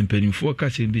empanimfo ka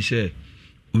se bi se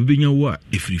obenya wo a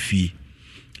efrifi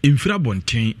emfira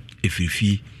bonten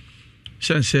efrifi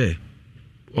Sanse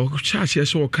o chaase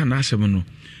so ka na asem no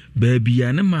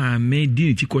baabia ne ma me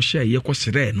di ti ko hye ye ko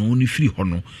sere no ni firi ho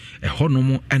no no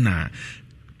mo na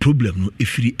problem no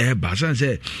efiri ba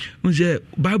sanse unse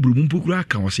bible mu pokura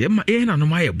aka wo se ma na no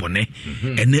ma ye bone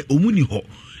ene omuni ho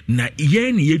na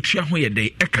ye ne ye tua ho ye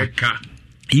de ekaka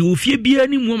ye ofie bia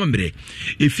ni mu mamre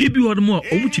efie bi ho mo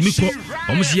omutimi ko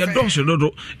omse ye doso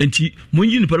dodo enti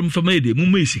monyi ni param fama ye de mu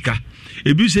mesika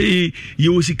ebi se ye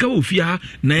osika ofie ha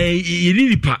na ye ni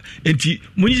nipa enti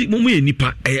monyi mo ye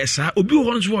nipa sa obi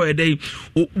ho no so ye de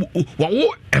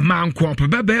wo ema nko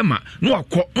pa be ma no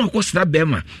akọ sra be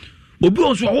ma obi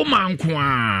ho so wo ma nko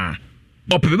a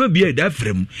opebe bia da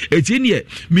frem eti ne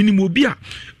minimobi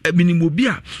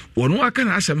a wono aka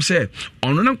na asem se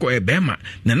ono na ko ebe ma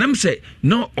na nam se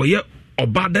no oye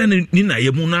obada ni na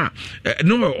yemu na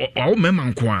no o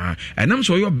mema nko a nam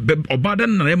se oye obada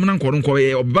na yemu na nko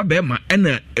ye obaba be ma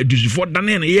na adusufo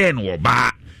dane ne ye no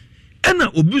oba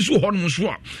ena obi so ho no so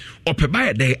a opeba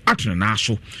ye de atuna na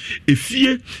so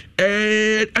efie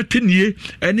atenie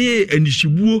ene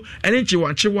anishibuo ene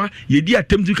nchewa yedi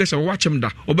atemtu kasa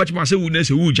wachemda obatima se wu na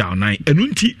se wu jaunan enu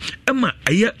nti ema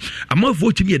aye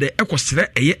amafo timi ye de ekosere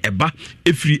eye eba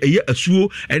efiri eye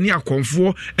asuo ene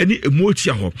akonfo ene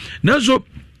emotia ho nazo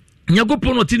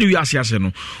nyagopo no tini wiase ase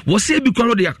no wo se bi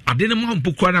kwalo de ade ne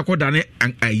mampo kwa na koda ne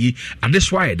ayi ade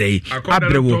so aye dey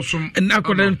abrewo na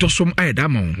akoda ntosom aye da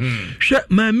ma ho hwe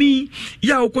mami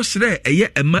ya okosere eye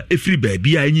ema efiri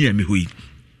baabi anyi ya me hoyi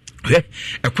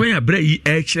ekwan abra yi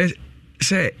ekire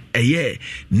se eye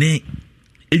ne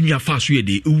enua fa so ye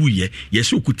de ewuye ye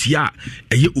se okutia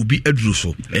eye obi aduru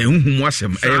so ehunhum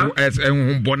asem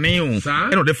ehunhum bone o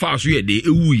eno de fa so ye de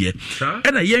ewuye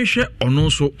ena yenhwe ono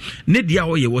so ne dia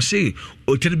ho ye wo se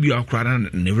otere bi akora na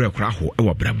ne wre akora ho e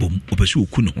wo brabom opese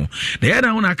oku no ho na ye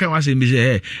na ho na aka wasem bi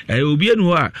se obi enu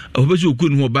ho a opese oku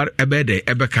no ho bar ebe de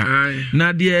ebeka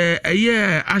na de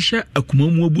eye ahye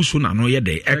akumamu abuso na no ye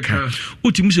de eka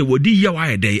otim se wodi ye wa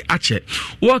ye de ache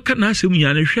wo ka na asem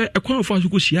nya ne hwe ekwa fa so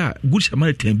ko sia good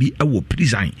samaritan bi ewo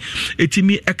prison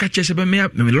etimi eka chese be me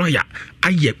lawyer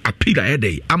aye appeal aye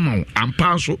de amount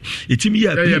ampanso etimi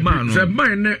ya appeal man no se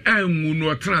man ne anwu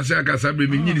no trans akasa be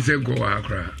me nyini se nko wa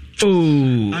akra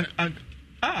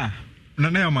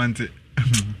na ya mante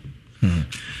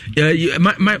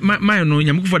my no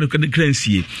nyamuko fa de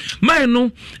kransie my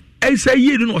no I say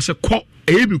ye no was a call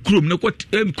every crom no what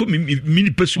mini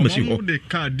person machine ho the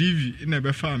car DV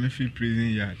never found me free prison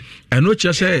yard and what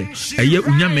you say a ye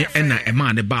unyame na e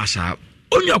man the basa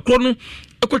onya kro no e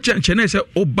ko chenche na say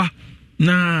oba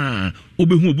na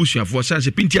obehu obusuafo say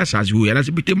se pinti asase wo ya na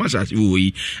se pitema asase wo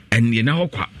yi en ye na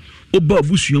hokwa oba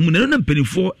obusuamu na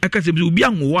mpanifo aka se bi obi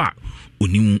anwo a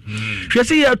onimu hwe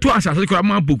se ye to asase ko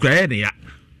ma bokura ye ne ya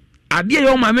ade ye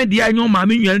o ma me dia nyo ma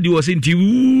me nwan di wo se nti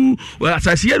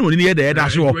asase ye no ni ye da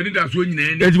so ho woni da so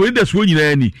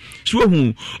nyina ni so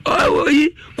hu oyi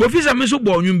Kofi Sam so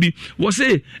bo onwum bi wo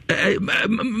se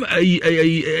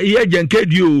ye janke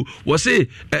dio wo se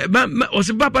o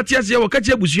se papa tia se wo ka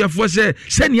che busuafo se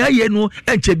ni aye no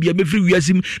enche bia me firi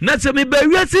wiasim na se me ba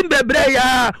wiasim bebre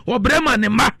ya wo brema ne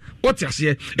ma what you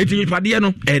say? It is Padia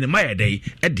no, and my day,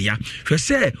 at dear. For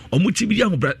say, or Mutibidia,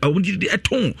 or Muti at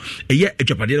home, a year at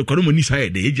Japadia, Coromoni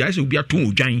side, the age will be a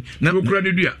 2 giant. Now,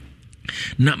 credit.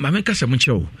 Now, Mamma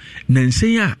Samucho,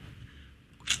 Nansea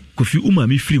Kofi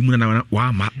Umami free Muna,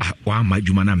 Wama,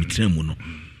 Jumana Mitremuno.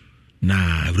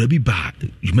 Na Rabbi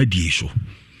Bad, you may be so.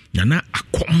 Nana, a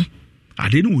com. I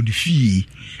didn't want to fee,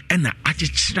 and I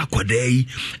achira kwadei,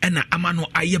 and I amano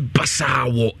aye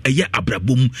basawo, a ye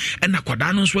abrabum, and a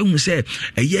quadano swim say,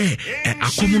 a ye, a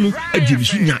common, a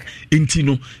divisinia,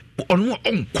 intino,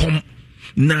 on com.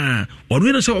 Na, or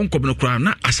when I saw on Common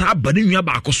Crown, as I burning your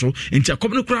bacoso, into a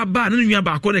Common Crown ban in your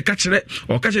baco, a catcher,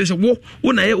 or catcher is a war,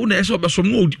 when I saw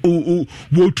some wood,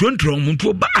 or trum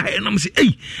to buy, and I'm say,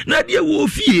 hey, Nadia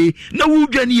wolf ye, no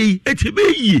wood, Jenny, et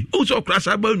also crass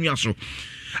about yaso.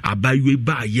 Abaye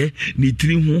ba ye ni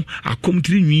tiri ho akom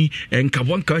tiri nwi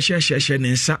enkabon ka hye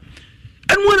ne nsa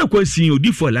enwo na kwasi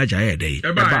odifo laja ye dey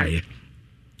abaye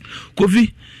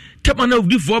Kofi temana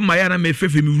odifo maya na me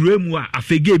fefe mi wuremu a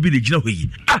afege bi de gina hoyi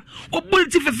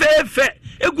oboliti fefe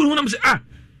eguru ho na me say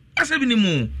asabi ni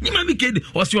mu ni ma bi kede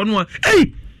o se ono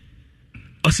hey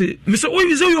ose me say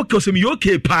we say you okay me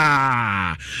okay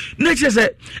pa na che say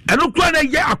eno kura na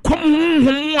ye akom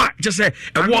ho a che say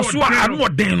e wo so a anu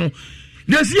oden no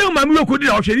There's young mammy who could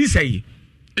actually say,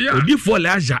 before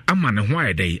Laja, I'm on a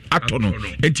wire day, Atono,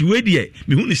 and to wait here,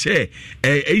 me who say,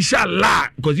 la,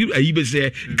 because you even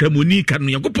say, Camoni,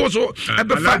 Yakuposo, I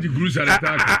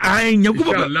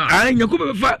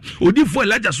Yakuba, or before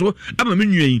Laja, so I'm a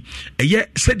menu, a year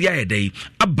said the other day,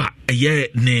 Abba, a year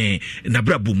ne,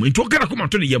 Nabrabum, and talk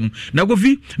about to yam. Now, go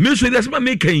fee, Miss, that's my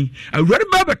making. I read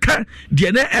about a car,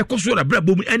 the echoes of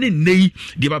Brabum, and in nay,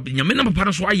 give up Yamina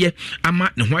Paraswaye, I'm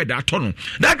at the white Atono.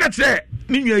 That got say,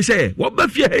 Minu say, what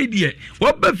buffy head,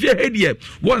 what buffy head,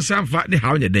 one some fat the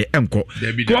how day, Emco.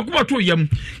 Come to yam,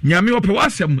 Yami or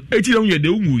Pewasam, 80 on your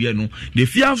demu, the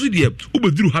fiancé dear,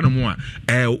 Uber drew Hanamoa,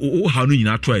 how no you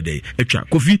not try day, a chap,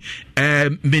 coffee,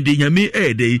 made Yami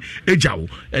a day, a jow,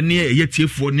 and near yet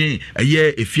for nay, a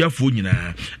year a fearful,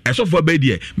 as of a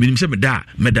baby, meaning some da,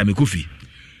 Madame Coffee.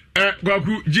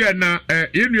 Gwaku, Jenna,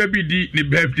 you be the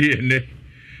birthday, and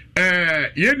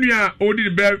Yenya odi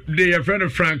birthday a friend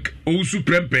of Frank Ousu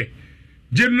Prempe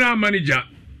General Manager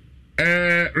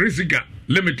Risiga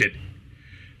Limited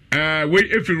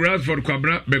we every Ransford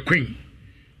Kwabra Bequeen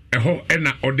ho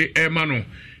ena ode emano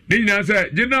ninya say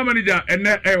General Manager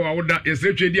ena ewa woda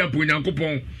yesetwe dia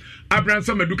ponyankopon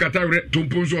Abransa medukata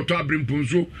tomponso to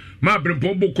abrimponso ma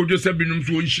abrimpombo kojo sebinum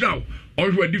so onhiraw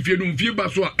onhwe adifie no mfie ba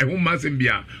so a eho masem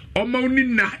bia oma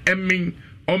onina emin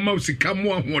Oma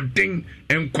usikamu ahoden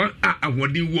enkwan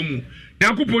ahoden wo mu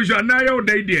Yakupo ja na ya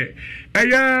odai de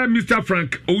Mr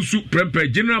Frank Ousu Prempe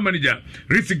General Manager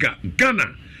Risiga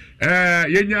Ghana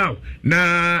yenya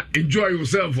na enjoy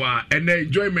yourself and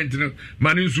enjoyment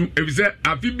maninsu evise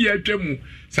afibia atwemu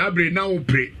sabre na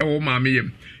opre e wo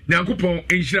maameyem Yakupo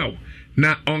enhiraw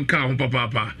na onka ho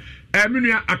papa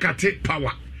menua akate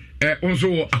power onso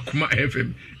wo akuma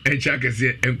FM encha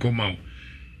kese enkoma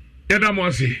yada mo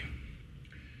ase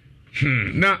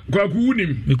na Gwaku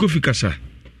unim Kofi kasa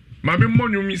mame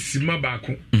monyo mi sima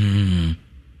baako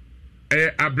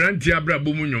abranti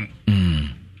abrabo munyom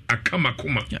akama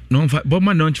kuma no fa bo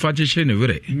ma no fa che ne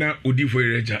were na odifo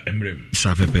ireja emrem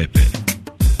sa fe pepe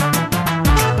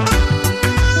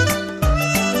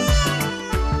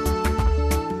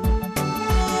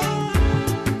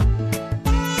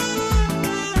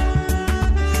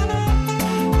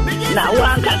na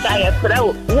wankasa ye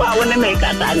prewo wa wona me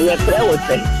kasa ye prewo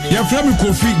se ya frame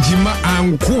Kofi Jima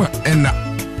anko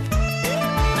ena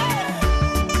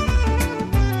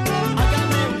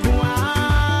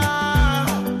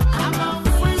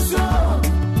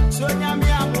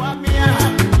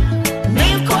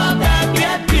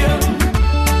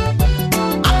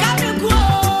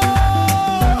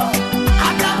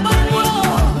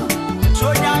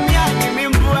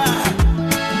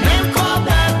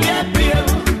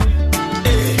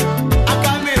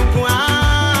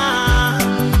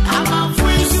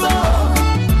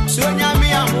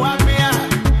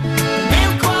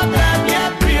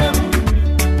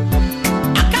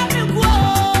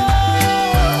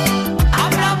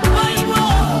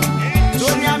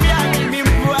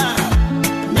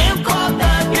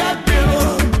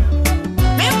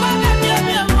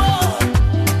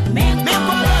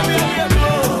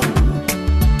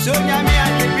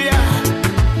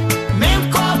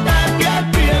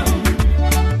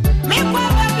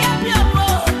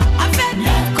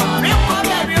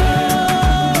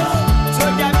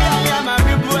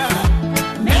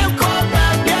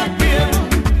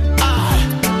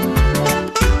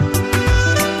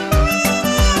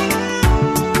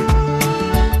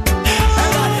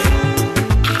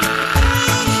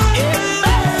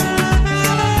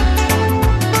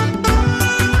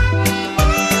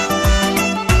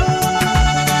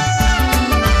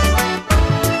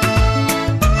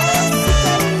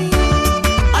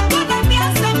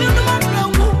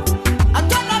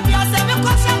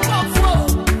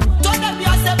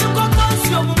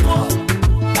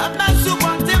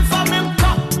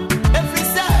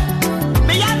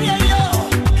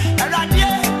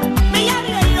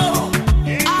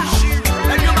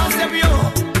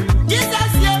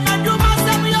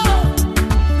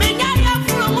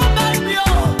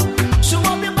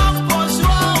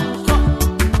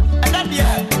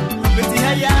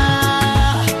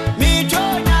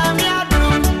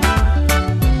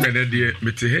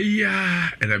mete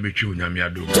heya and I bet you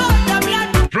Nyamiado.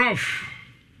 Prof.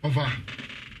 Over.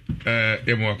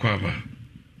 Emo Aquava.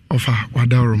 Over.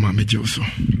 Wadaro Mamma Joso.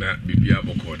 Na Bibia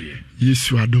Bocodi.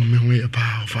 Yes, I don't mean way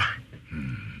about over.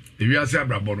 If you are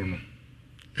Sabra Bono.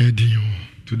 Eddie.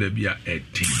 To the Bia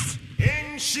 18.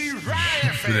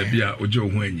 To the Bia Ojo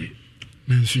Wenye.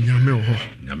 Nancy Yamel.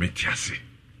 Yametiasi.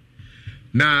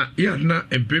 Na yana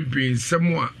empempe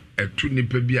nsɛm a ɛto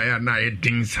nipa bi a na ayɛ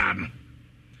den saa no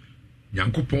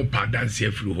Nyankopɔn pa danse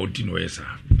afiri hɔ ti no yɛ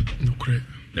saa nokre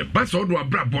ne ba sɛ ɔdo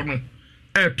abrabɔ no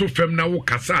ɛto fam na wo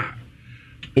kasa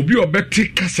obi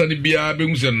ɔbɛte kasa no biara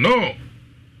bɛhu sɛ no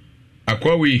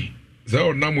akwawi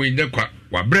sɛ ɔnam ɔnyɛ kwa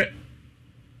wabrɛ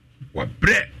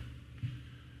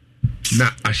na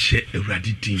ahyɛ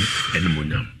awurade din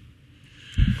animonyam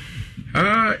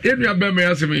yenu abema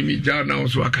ya sema imi jana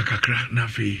oso akakakra na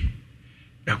fe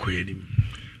yakoyenim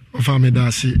ofa me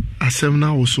dase asem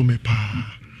na oso me pa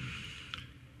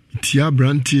tia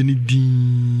brantie ni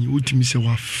din utimi se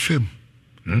wa fem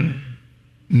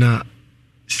na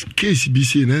case bi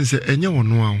se na nse enye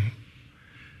wono awo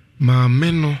ma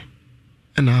me no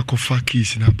na akofa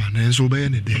case na ba na nso be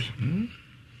ne dey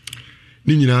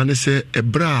ni nyina ne se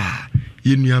ebra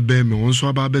yenu abema wonso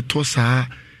aba beto saa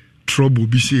trouble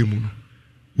bi se mu no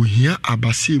ohia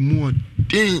abase mu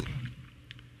den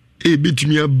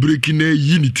betumi a breaking na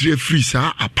yi ni tre free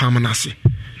saa apam na se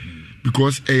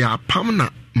because apam na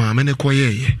maame ne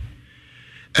koyeye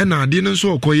na ade no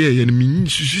so koyeye no min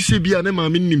susu se bia na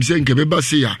maame nim se nke beba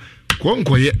se ya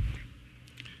konkoye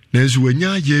na nso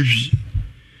wanya ya wi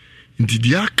nti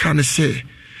dia ka ne se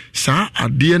saa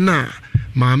ade na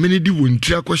maame ne di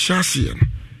wontri akɔhya ase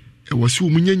no wo se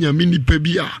omunya nyame nipa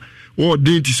bi a wo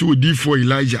den ti se odi for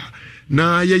Elijah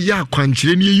na ye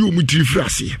akwankyere ne yi omutiri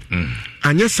frase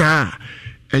anye saa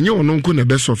enye ononko na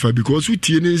besofa because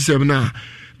utie ne nsem na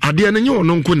ade na nye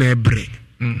ononko na ebre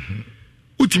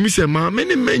utimi se ma me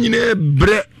ne manyine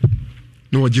ebre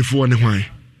na ogefo ne hwan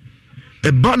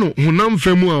eba no honam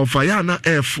famu a ofa ya na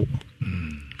efo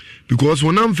because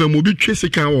honam famu bi twese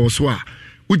kan wo so a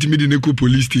utimi de ne ko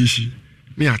police station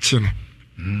me ache no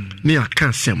ne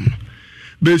aka sem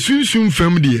be sunsun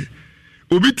fam de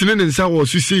obi tene ne nsa wo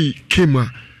so sei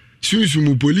kema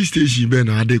sunsun police station be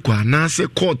na ade kwa na se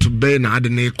court be na ade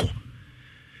na eko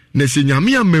na se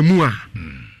nyame amamu a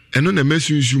eno na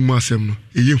masunsun mu asem no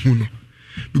eye hu no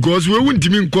because we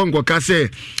wuntimi nkonko ka se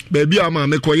ba bia ma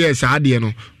me koye sa ade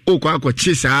no o kwa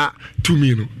akɔkye saa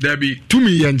tumi no dabi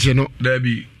tumi ye nche no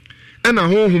dabi ena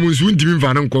honhom nso wuntimi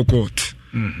mfa no nkɔ court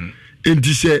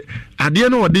enti se ade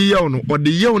no ode yew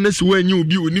no na se wanyi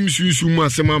obi onim sunsun mu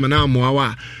asem ama na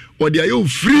amoawa ode ayo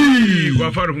free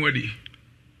kwa faru hodi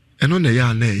eno na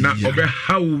ya na obe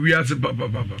how Wiase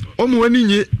papa omo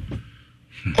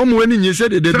ani nye se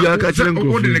de bia ka kire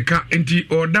nkrofo ode ne ka enti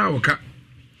oda oka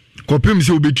kopem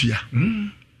se obetua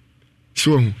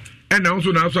so hu ena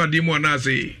nso na aso ade mu na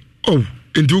ase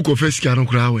enti uko first ka no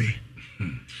kra we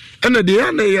ena de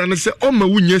ya na se o ma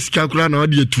wunya sika kra na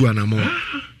ode atua na mo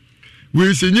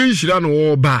we se nye nhira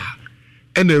no oba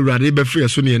ena awurade be frɛ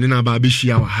so ne na ba be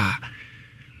hia wa ha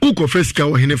uko first ka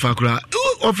wo hene fa kra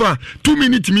ofa 2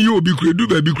 minutes mi yo obi kra du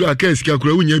ba bi kra ka sika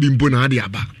kra wunya bi mpo na ade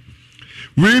aba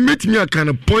we meet me a kind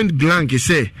of point blank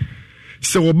say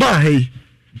oba hey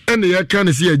ena ya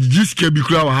kan se ya jiska bi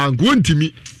kra wa ha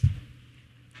kontimi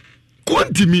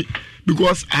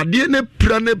because ade ne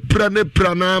pra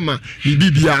na ma ni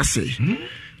bibia ase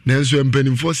na nso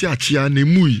empanimfo se achia na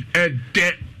mui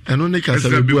ede eno ne ka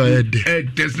sabe bu a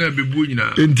ede sna bebu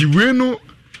nyina enti we no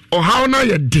ohaw na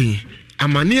ye den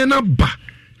amane na ba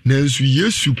na nso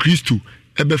Yesu Kristo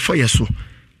ebefa yeso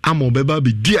ama obeba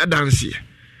be di adanse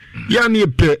ya ne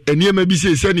pe eniema bi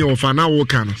se ne ofa na wo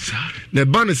ka no na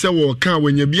ba ne se wo ka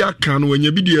wanya bi aka no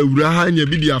wanya bi di awura ha nya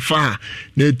bi di afa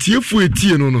na etiefu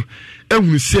etie no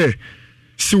ehunu se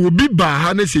obi ba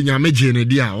ha na se nyame je ne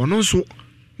dia ono nso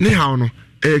ne ha no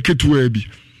ketua bi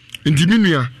nti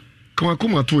minua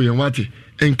kama to ye wate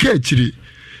enka akire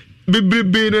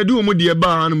bebrebe na de omo de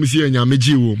ba ha no musi nyame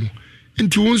je wo mu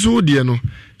nti wo nso de no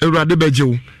awurade beje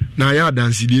wo na ya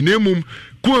dansi de na emum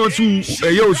ko so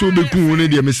eye so be ku ne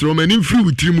de mesro mani free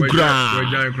witiri mu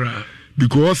kra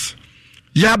because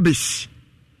Yabes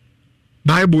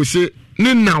Bible say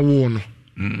ne na wo no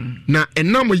na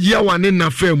enam yawa ne na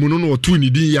famu no no to ni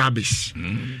din Yabes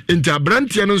enti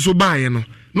abrantie no so baaye no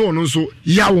na ono nso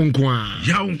yawo nko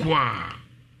a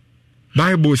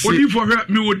Bible say odi for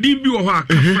me odi bi wo ho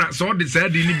akafra so de say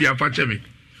di ni bi afa che me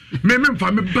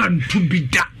mfa me bantu bi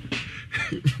da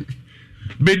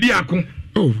bedi akon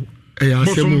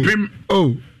asemu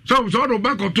so do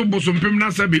back to bosompem na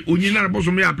sabe onyina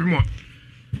bosom ya pemo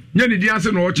nya ne di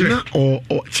ase no okire na o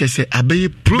chese abe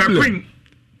problem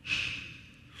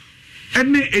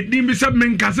ene edin bi sab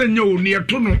men kase nya o ne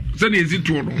to no se na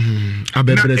ezito no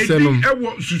abebrese no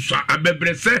ewo susa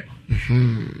abebrese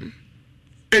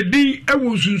edin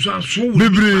ewo susa so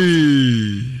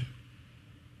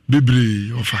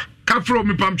Bibri ofa kafro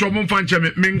mi pam chomo fanche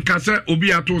men kase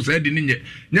obi ato se di ne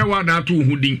nya wa na ato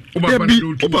hudin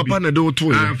papa na do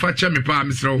to fa che me pa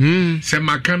misro se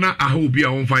makana aha obi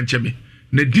a won fanche me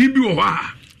na din bi wo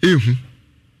ha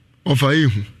ofa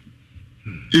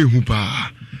ehu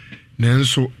pa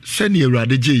nanso se ne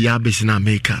Awurade je ya besi na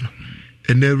America no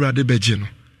ene Awurade beje no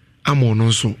amo no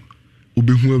nso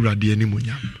obehu Awurade ani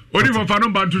monya odi mo fa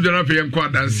number 2 jana fe enko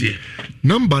adanse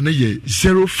number ne ye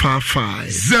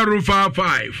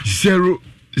 055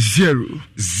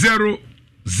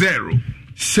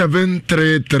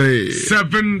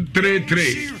 733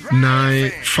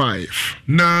 95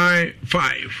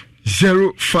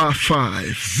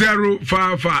 055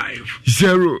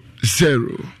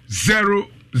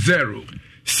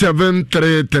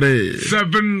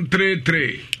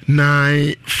 733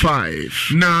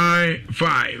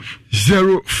 95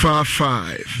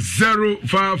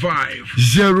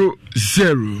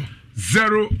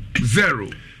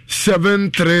 055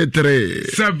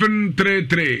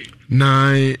 733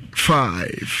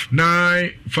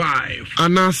 95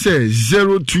 and I say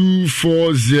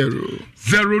 0240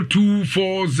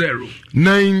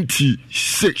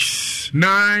 96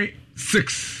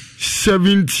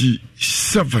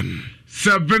 77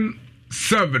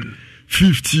 57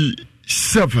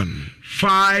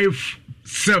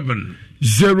 57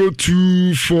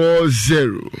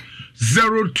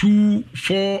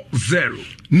 0240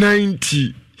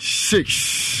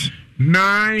 96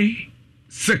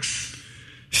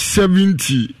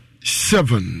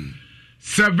 77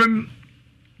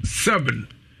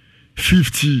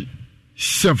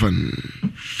 57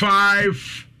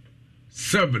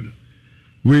 57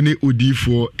 Weni odi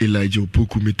for Elijah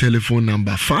Opoku mi telephone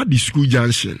number for the school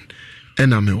junction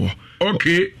ena mewo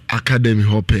okay academy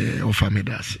hope of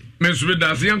amedasi mensu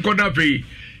dasi yanko da fe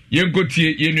yanko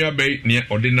tie yenu abai ne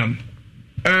ordinam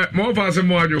mo fa se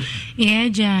mo ajo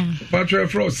ja patro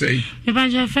fro say me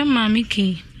patro fe mami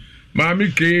ke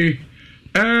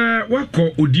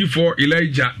wako odi for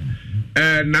Elijah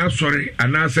na sorry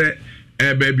anase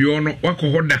baby ono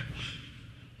wako hoda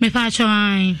me patro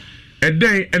ai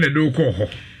eden ene do ko ho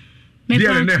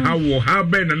dia ne hawo ha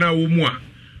ben na wo mu a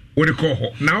wo de ko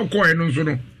ho na ko e no nso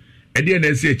no ede na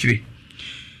esi akire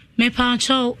me pa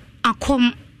cho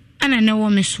akom ana ne wo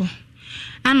me so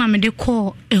ana me de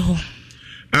ko e ho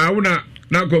wona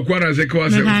na kokwara se ko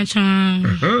ase me pa cho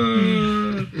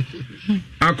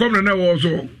akom na wo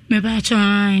so me pa cho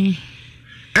ai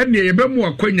ene ye be mu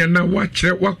akwanya na wa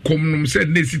kire wakom num se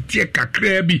na esi tie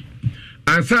kakra bi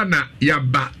ansa na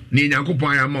yaba ni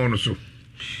Nyankopon ya ma ono so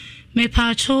me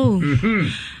pa cho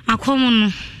akom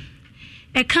no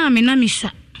e ka me na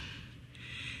misha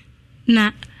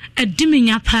na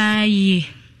adiminya pa yi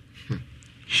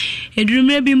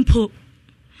edurumre bi mpo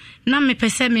na me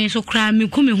pese me so kra me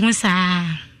ku me ho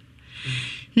saa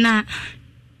na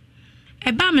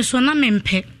e ba me so na me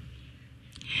mpe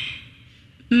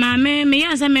ma me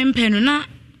ya za me mpe no na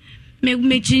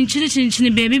me chinchini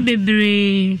baby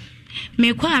bebre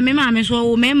me kwa me ma me so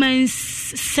wo me man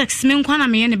 6 me kwa na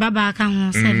me ne baba aka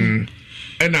ho 7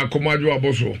 ena komadwo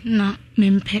aboso na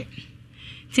me mpe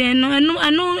tie no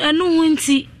anu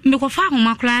hunti me ko fa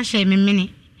homa kula hye me mene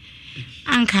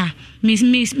anka me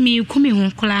ku me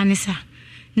ho kula ne sa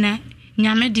na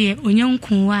nyame de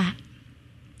onyanku wa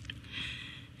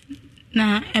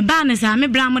na eba ne sa me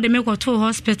bra mo de me ko to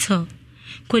hospital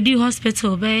kodi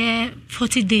hospital be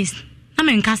 40 days na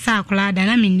me nkasa kula da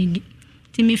na me nidi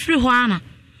ti me free ho ana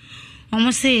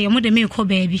omo se omo de me ko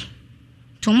baby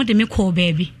to omo de me ko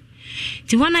baby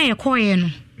ti wana ye ko ye no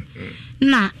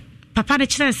na papa de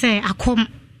kire se akom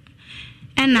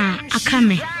ena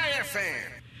akame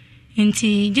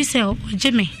enti jise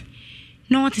ojeme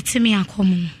no tete me akom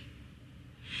no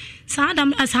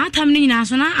saadam ni na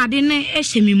so na ade ne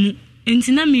ehye me mu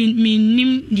enti na me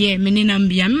nim de me ne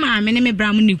nambia me ma me ne me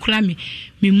bra mu ni kula me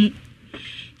mu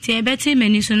ti ebeti me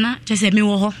ni so na jese me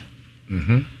wo ho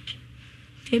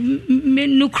me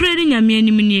no kredi nyame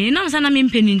anim ni na so na me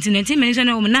mpeni enti na ti me so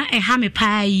na wo na eha me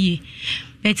pa yi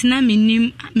betina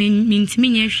minim mintimi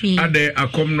nya hwe ade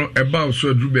akom no eba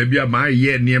so adru ba bia ma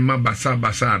ye niema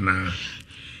basa na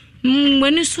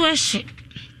wani so ehye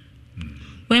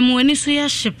wani so ya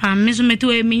shepa me so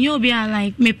meto e minyo bia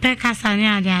like me peka sane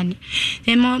ade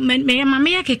e mo me ma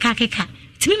me keka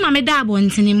timi ma me da abo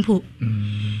ntini mpo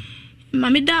ma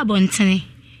me da abo ntini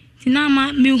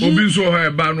Tinama me hu obi so ha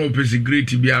ba no pesi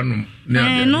great bia no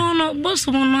no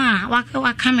boso no a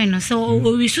waka me no so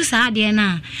o wisu sa de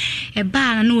na e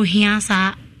ba na ohia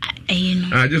sa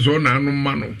no just on anum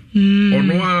ma no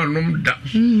ono anum da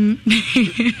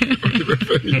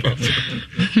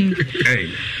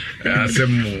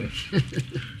asemu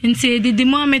nti di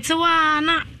moment wa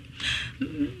na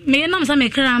me na msa me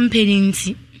kra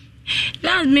mpedinti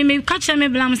la me catch me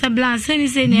blam sa blam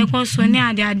say na ekoso ne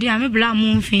ade a me blam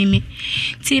mu mfimi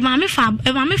ti ma me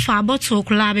fa bottle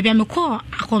kula be me call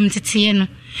akom tete no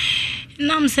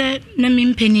nam se na me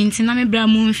mpeninti na me blam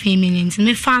mu mfimi nti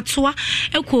me fa toa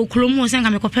ekokro mu se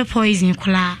nka me kope poison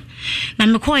kula na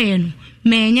me koye no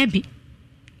me nya bi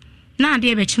na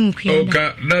ade be chi ukua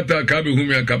oka nata ka be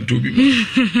humi akapto bi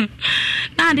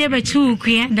na ade be chi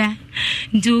ukua da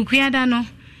ndu ukua da no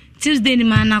Tuesday ni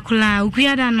mana kula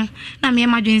ukua da no na me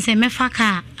madwen se me fa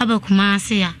ka abakuma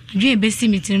ase ya adwen be si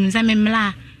mitirim za me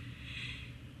mla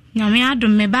na me adom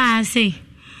me ba ase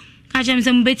ka chem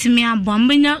se mbetimi abo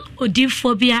mbenya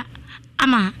odifobia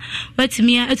ama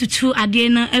watimi atutu ade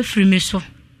na afri me so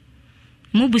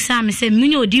mu busa me se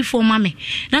munya odifo ma me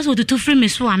na so tutu fri me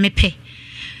so a me pe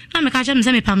na me ka chem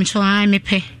se me pamcho a me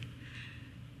pe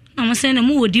na mo se na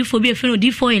mu odifobia fri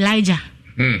odifo Elijah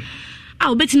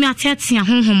obetimi ateatea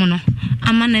honhom no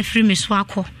ama na free me so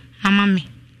akọ ama me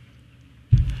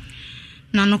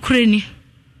na no kreni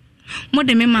mo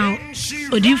de me ma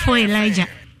odifo Elijah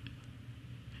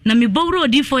na me bowro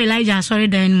odifo Elijah sorry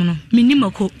dan mu no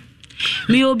minimako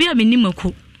me obi a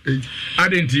minimako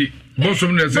adenti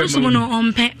bosom na ze no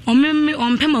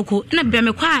ompe mako na bia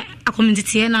me kwa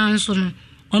akomentete na nso no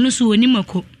ono so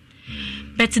onimako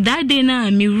but that day na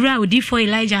me wura odifo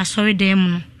Elijah sorry dan mu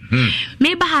no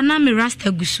me ba ha na me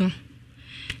rasta guso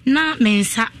na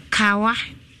mensa kawa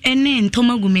ene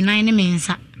ntoma guminan ne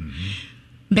mensa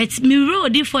but me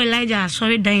road for Elijah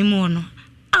sorry dan mu no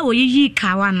a wo yi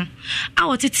kawa no a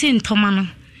wo tete ntoma no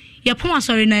ye pon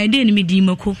asori na ede ni me di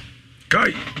mako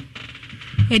kai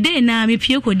ede na me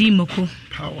pie ko di mako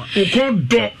power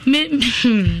ukondo me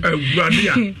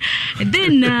agwadia ede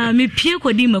na me pie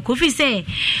ko di mako fi se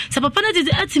sa papa na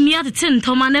tete atimi atete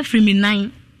ntoma na free me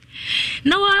nine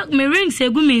na wa me ring se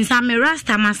gu me nsa me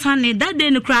rasta masane that day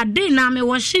no kra day na me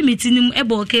wash me tinim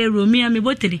ebo ka ero me me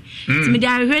botiri ti me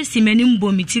dia hwe si mani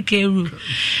mbo me ti ka ero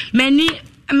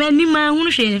mani ma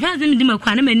hunu hwe fa me di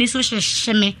makwa na mani so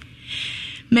hye me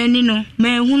mani no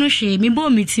ma hunu hwe me bo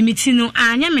me ti no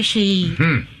anya me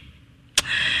hwe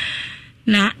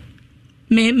na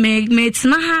me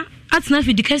tina ha atna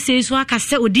fi dikase so aka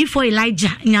se odi for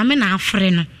Elijah nyame na afre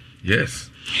no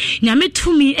yes nyame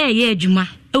tumi ye adwuma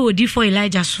odi for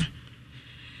Elijah so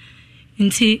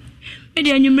nti me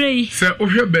de anwumre yi se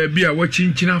ohwe baabi a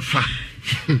wachinchina fa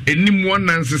enim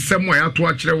wonanse semo ya to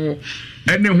akere wo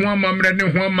ene ho amamre ne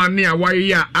ho amane a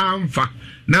waye a amfa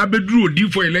na beduru odi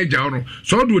for Elijah no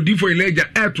so do odi for Elijah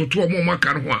etoto omo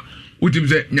maka no ho a utim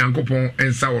se nyankopon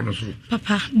ensa wo no so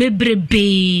papa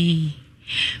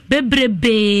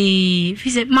bebrebe fi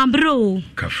se mabro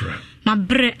kafra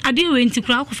mabre ade we nti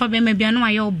kura akofa be ma bia no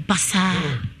aye obasa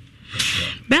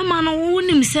be ma no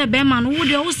wonim se be ma no wo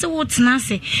de wo se wo tena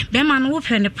se be ma no wo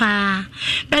pɛ ne pa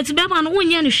but be ma no wo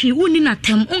nya ne hwe woni na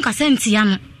tam onka senti ya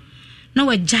no na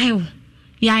wa jai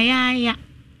ya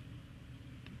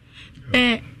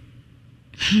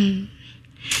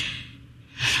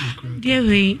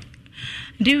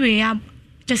dewe ya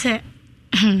just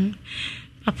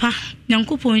papa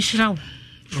nyankopon hyirawo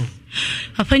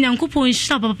papa nyankopon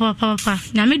hyira papa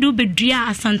na me do bedua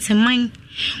asanteman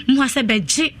mu ase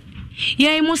beje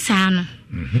ye mu saa no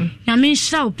na me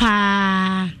hyirawo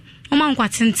pa o man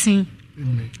kwatenten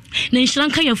na hyira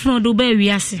nka yafunu do ba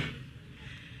wiase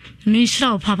me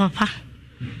hyirawo papa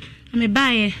me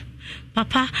bae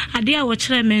papa ade a wo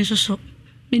kire me nso so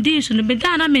me di so no be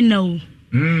da na me na o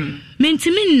me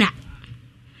ntimi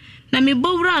na me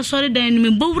bowra sorry dan me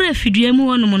bowra fidua mu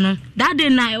wono no that day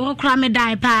na wo kra me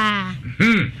dai pa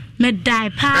me dai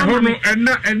pa hono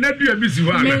enna dua bi si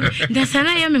ho ala da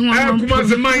sana ya me ho kuma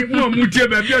se mai mo mutie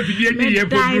ba bia fidua ni ye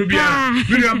kodro bia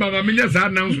we amba me nya sa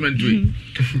announcement we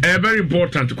very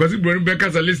important because if Rebecca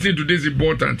are listening to this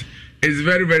important is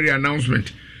very very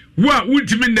announcement wa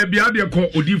ultimi na bia de ko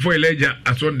odi for Elijah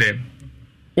asonde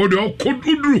o de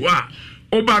kodudru ha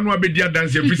oba no abedi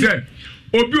dance fi se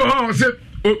obi ho se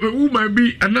woman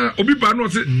bi ana obi ba no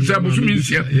se abosumi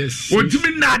nsia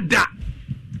otimi nada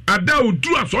ada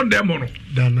odu asonde mo no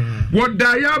dana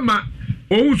woda ya ma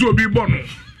ohun so obi bo no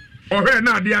ohwe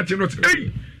na ade ache no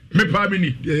ei me pa mi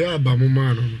ni ya ba mo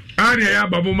ma no ari ya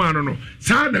ba mo ma no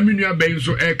sa na mi nua ben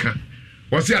so eka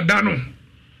wo se ada no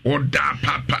oda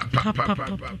pa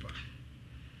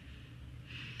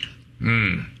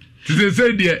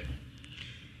say dear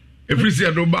every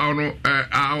say do ba no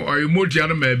emoji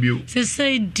no ma bio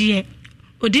say dear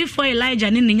odi for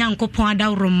Elijah ne Nyankopɔn ada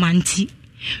romanti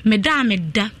meda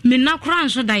me na kora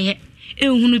nso da ye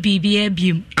ehunu bibia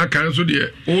biem aka nso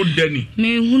de o dani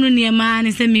me hunu niema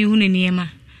ne se me hunu niema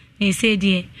e say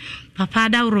dear papa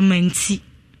ada romanti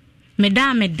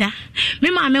meda me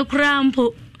ma me kora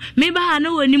mpo me ba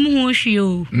na wani mu ho hwe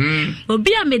o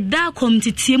obi a meda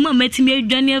komtetie mu amatimi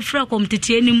adwane afra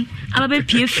komtetie nim ababe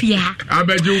pie fia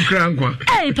abaje ukra nkwa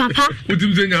papa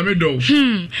utim se nyame do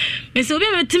me se obi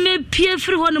amatimi pie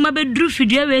firi ho no mabedru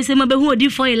fidua we se mabehu odi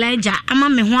for Elijah ama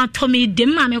me ho ato me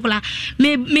dem ma me kola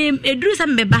me edru se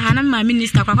me ba ha na ma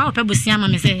minister kwa kwa bosia ma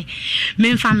me se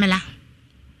me famila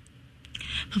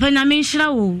papa na me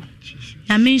nshira wo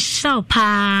na me nshira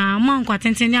pa mo nkwa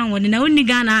tenten ya woni na oni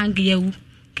ga na angewu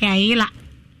Kaila.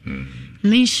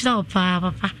 Me show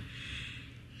papa.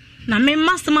 Na me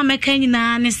master ma meka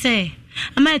nyina ne se.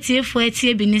 Ama tiefo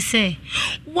atie bi ne se.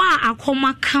 Wa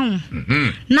akoma kan.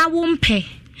 Na wo mpe.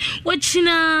 Wo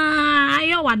china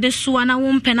ayo wade so na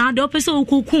wo mpe na de opese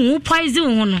okukun wo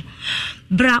poison ho no.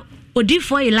 Bra odi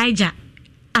for Elijah.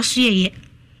 Ahye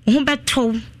wo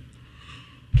beto.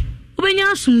 Wo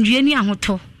benya asumdue ni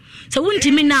ahoto. Se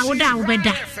wontimi na wo da wo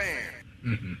beda.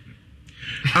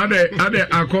 Ade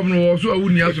akom no so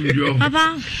awuni asomdwo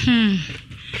papa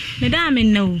me da me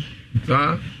no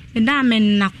sa me da me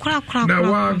na kura na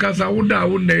wa kasa woda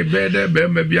wo na bede be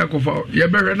ma bia kofa ye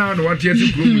behwe na no wate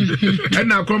ati krom e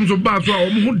na akom so ba so a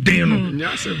wo ho den no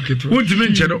wontimi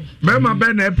nche no be ma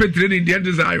be na epetre ni de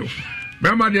desire be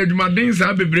ma de adwumaden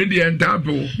sa bebre de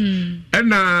entapo e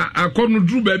na akom no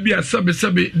duru ba bia sabe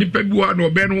dipa bi wa no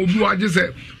be no obi wa je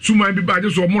se suman bi ba je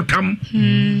so motam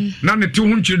na ne ti ho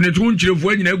nchire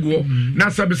fu anyina guo na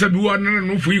sabe wa na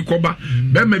no fu ikoba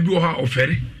be ma bi wo ha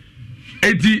ofere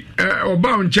eti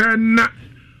oba onche na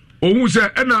ohun se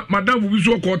e na madam bi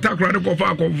so ko takra de ko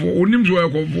fa akofo onim so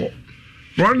akofo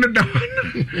ron da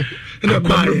na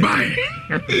bye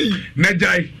na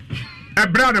jai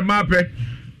brother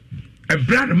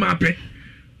mape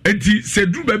enti se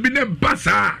dru ba bi ne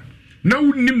basa na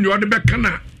wonim ne ode be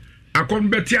kana akon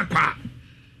beti akwa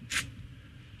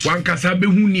wankasa be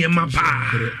hu niema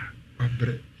pa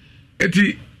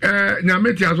eti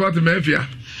nyameti aso atmefia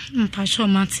mpa sho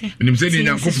mate nim se ni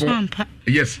Nyankopon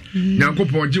yes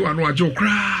Nyankopon ji wa no aje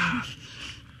okra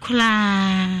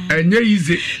enye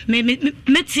ize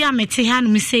meti amete ha no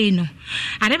me sei no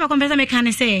ade ba kompesa me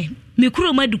kan se me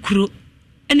kuro madukuro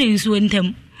ene nsuo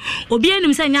ntam obi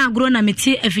enim se nya agro na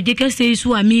meti afideka sei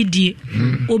so a medie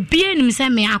obi enim se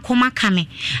me akoma kame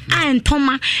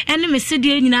antoma ene me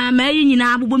sedie nyina ma yi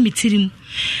nyina abobo metirim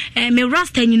me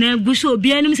rasta nyina guso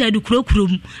obi enim se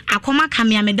adukurokurom akoma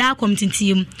kame ameda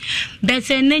akomtintiem but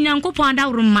ne Nyankopon da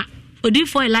woroma odi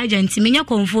for Elijah nti menya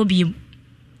konfo biem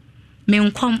me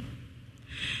nkom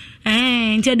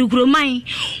nti adukuroman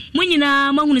mo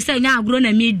nyina mahunu se nya agro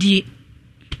na medie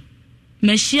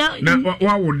Meshia na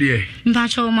wa wo de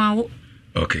mbacho mawo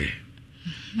okay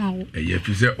mawo ye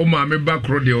fi se o ma me ba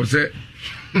kro de o se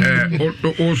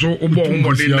o so o bo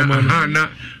ho de na ha na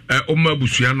o ma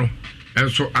busua no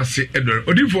enso ase edore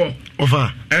odifo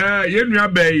ofa ye nua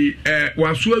bai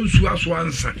waso ansu aso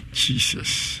ansa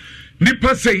Jesus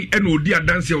nipa sei e na odi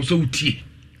adanse o so utie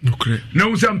nokre na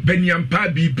wo sam paniampa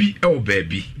bibi e o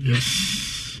baabi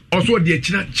yes oso de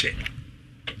akina che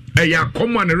eya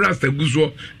komo na rasta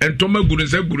guso entoma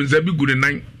gurunza bi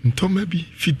gurenan entoma bi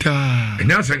fita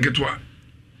enya sanketwa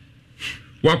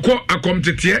wako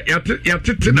akomtetie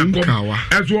yatete na kom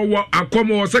as wo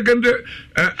akom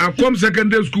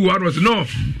secondary school was no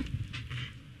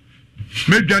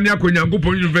medwane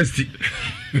akonyankopon university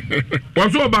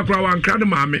waso bakra wankra de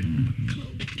maame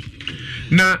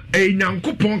na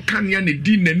enyankopon kanya ne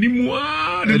di nanimu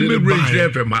a ne me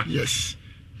fema yes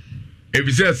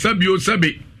if say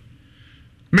sabi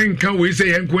men kan we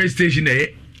say yankon station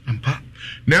ampa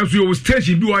na so your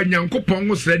station bi wa Nyankopon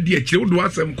go sra di akire wo do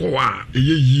asem ko wa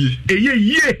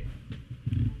eyeye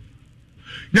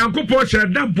Nyankopon sra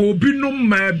da bo binom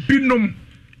ma binom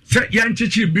se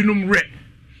yanchichi binom re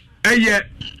eye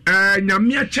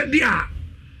nyame achede a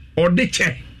ode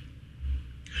che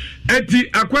eti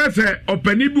akwase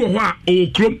opani bi wo a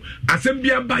okrom asem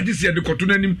bia ba gi se de koto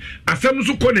nanim asem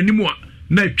so ko nanim a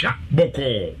na atwa boko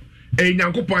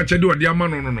Nyankopon achede ode ama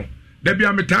no da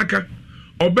bia metaka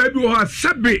oba bi wo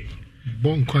sabe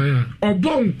bonkwai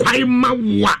obonkwai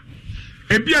mawa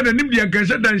ebia nanim de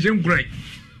ankanse danhye nkran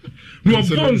no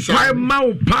obonkwai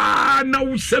mawo pa na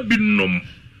wo sabi nom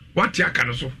what ya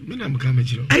can so menam ka me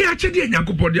jiro eh achede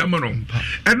nyankopon de ama no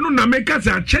eno na meka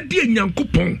sa achede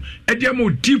nyankopon e de ama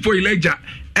odi for Elijah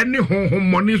ene honhom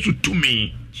mone so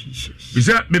tumi Jesus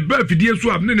bisa me ba fidie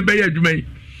so am ne be ya adwuma yi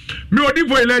me odi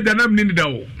for Elijah na me ni da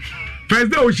wo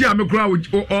first day o share me kura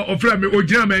o fra me o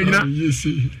gina me nyina yes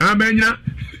me nyina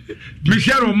me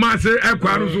share o ma se e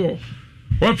kwa no so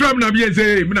o fra me na be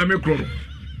say me na me kuro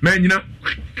me nyina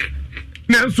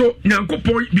nanso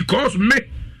nyankopon because me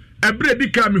ebre di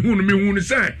ka me hunu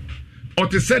say o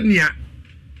te said nia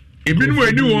ebinu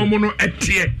ani wo mo no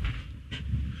etie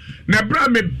na bra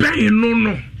me ben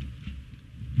no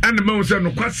and ma say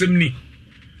no kwasem ni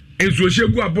enso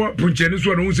hyegu abo ponche ni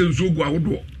so no wo say enso gu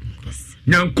ahodo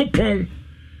nyankopon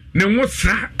ne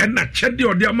nwosra na kyede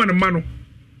ode ama ne ma no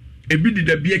ebi di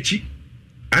da bi achi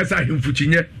asa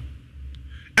hemfuchinye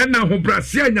na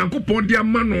hobrase nyankopon de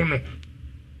ama no no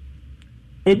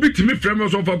obi timi frame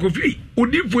so fa kofi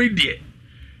odifo idie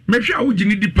mehwe a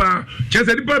wogini dipa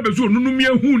chese dipa be so nunu mi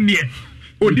ahu ne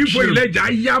odifo Elijah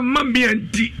ya ma me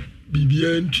anti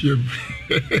bibia ntiem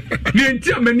ne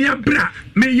anti amani abra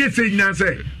me yese nyina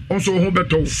se onso ho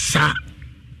beto sa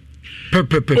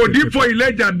odifo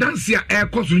Elijah dance a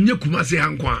ekoso nye kumase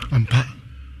hankwa ampa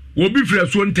obi fira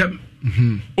so ntem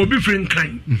obi fira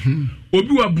nkan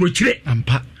obi wa brochire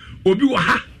ampa obi wa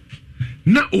ha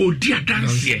na odi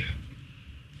adanse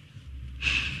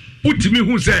utimi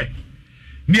hu se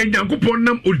ne nyankopon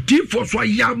nam odifo so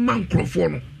ya man krofo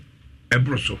no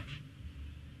ebroso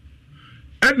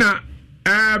ana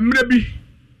mrebi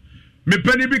me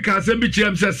pani bi ka se bi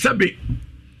chiam se sabe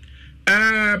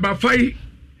ba fai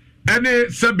ene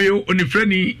sabio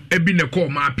onifrani ebi ne ko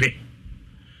maape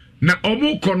na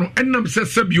omo kono enam se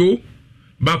sabio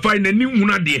ba fai na ni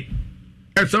huna de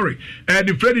sorry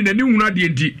the friend na ni huna de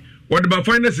nti what ba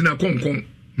fai na sina konkon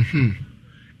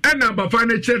ena ba fai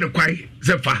na kire de kwai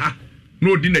se fa ha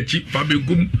no di na chi fa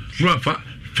begum no afa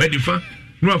fedifa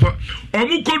no afa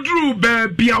omo kodru ba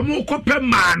bia omo kope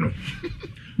ma no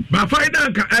ba fai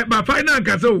na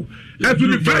nka so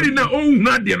etu the friend na o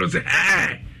huna de no se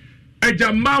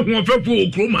eja ma ho fefo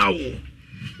okroma wo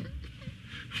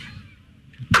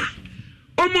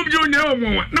omo bi onya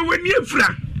omo na wani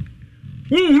efra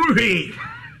wo huru he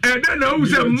eda na wo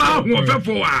se ma ho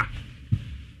fefo a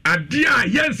ade a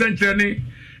yen sentrene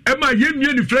e ma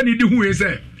yemie ni fra ni di hu e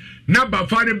se na ba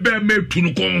fa ne be ma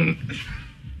tunu kon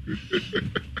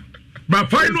ba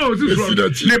fa no o se so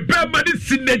ne be ma di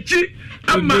sinachi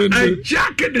ama a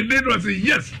jack de no say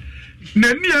yes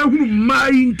na ni ahuru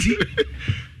mainti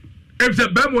if the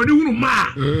bam woni hunu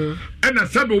ma na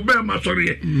sabe oba ma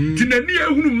sori ti na ni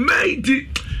ehunu mainti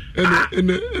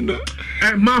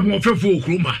ma ho fefo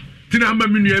okroma ti na ma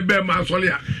minu e be ma sori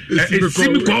a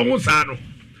esimi ko ho sa no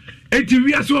enti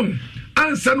wi aso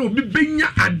ansa no obi benya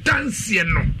adanse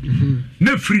no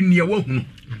na firi ne wa hunu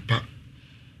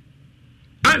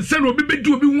ansa no obi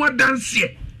bedu obi hu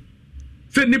adanse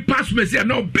se ni pass me se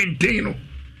na obenten no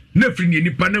na firi ne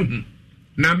nipa na hu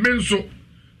na menso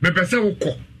me pese wo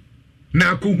kɔ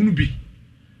na akohunu bi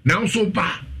na nso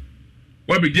ba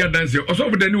wa be dia dance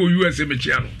osofu dani wo USA me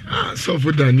chia no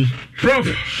sofu dani prof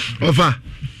ofa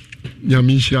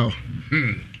nyamisha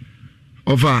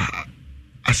ofa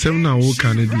asem na wo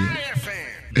kan di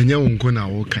enye wonko na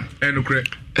wo kan enukre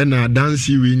na dance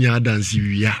we nya dance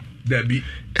wi ya dabi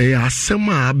asem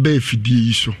a ba fidie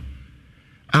yi so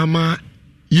ama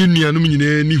yenuanum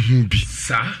nyina ni hu bi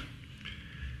sa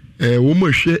wo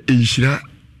mo hwe enhira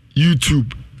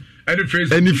YouTube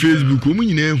any Facebook wo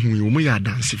nyina ehu wo ya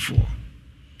dance for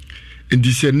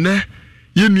ndi se na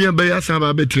yenua ba ya san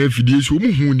ba betra fidie so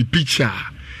wo hu ni picture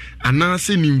ana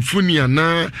se ni mfoni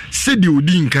ana se de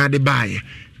odi nka de baaye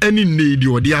ani ne de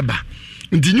odi aba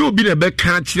ndi nye obi na be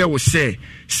ka kire wo se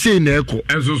na eko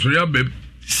enso so ya bem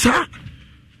sa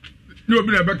nye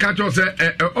obi na be ka kire se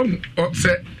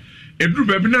se edru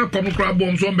ba bi na kom kra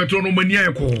bom so beto no mani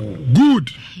ayeko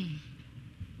good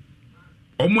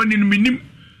omani ni minim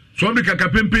so be kaka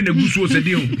pempe na gusu o se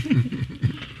de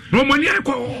no mani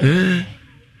ayeko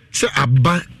se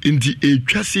aba ndi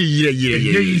etwa se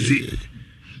yire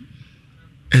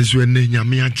ezo ene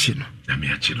nyame achi no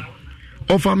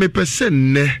ofa me pese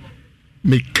ne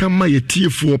me kama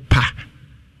yetiefo pa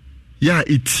ya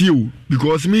etiu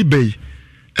because me be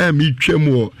me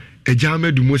twam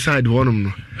ejamadu mo side honum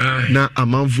no na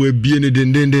amanfo abie ne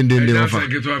den ofa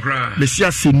me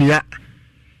sia senia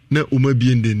na oma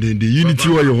bie den unity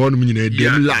wo yo honum nyina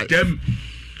dem live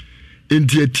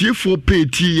enti etiefo pa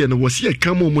eti ye no wo se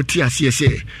kama mo ti ase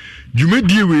se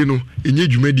dwumadi we no enye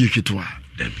dwumadi ketwa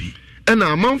ena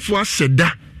amanfo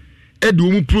aseda ede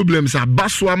omu problems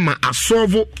abaso ama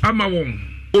asolve ama won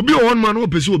obi won ma no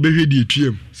pese obehwe di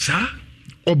etuem sa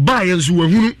Oba yensu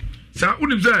wahunu. Sa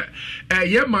unim say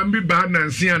ye man bi ba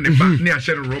nanse an ba ne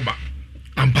ahye roba.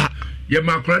 Ampa. Ye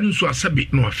makra nso asabi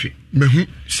no afi. Mehu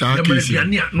sa kesi.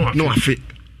 No afi.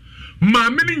 Ma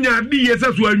me ni nyaade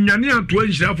yesa so anwane anto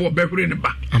anhyira fo behwere ne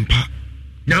ba. Ampa.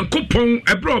 Nyankopon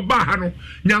ebro ba ha no.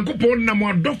 Nyankopon na mo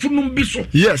adofo no bi so.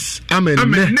 Yes, amen.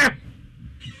 Amen.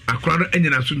 Akra no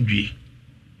enyina so ndwie.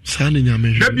 Sa ne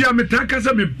nyame. Da bia metaka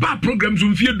sa me ba program so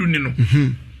mfie du ni no.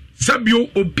 Sabio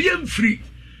obiam free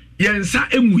yensa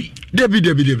emui. Debi.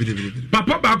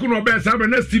 Papa ba ko no be sa be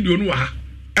na studio no ha.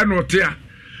 E no te a.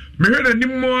 Me hwe na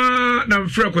nimmo na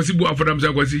mfra kwasi bu afodam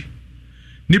sa kwasi.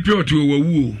 Ni piotu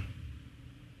wawu.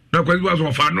 Na kwasi was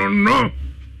of no.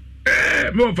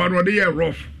 Me of no dey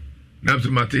rough. Na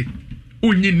mate.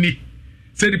 Unyini.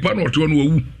 Say the pa no to no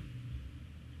wawu.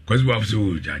 Kwasi bu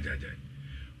afso ja.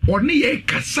 Oni ye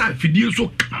kasa fidie so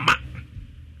kama.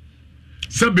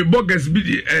 Sabe bogus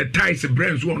bi ties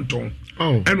brains won ton.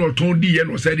 Oh. And or ton di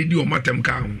no say di o matem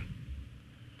ka ho.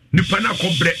 Nipa na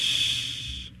kobre.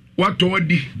 What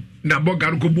odi na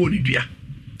bogar ko bo ni dua.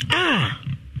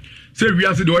 Say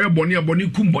Wiase de oye boni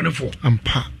kum boni fo.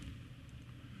 Ampa.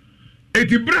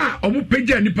 Etibra omu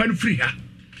peja nipa no free ha.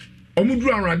 Omu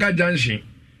duru Araga Junction.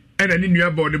 And ani nua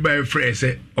ba odi ba free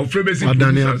say ofre be say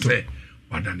wadane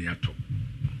ato.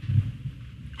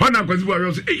 Hona kwazi bo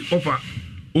ayo say ofa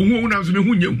ohun na so me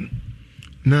hu nyehu.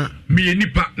 Na me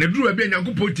nipa na duru ba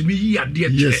Nyankopon timi yi ade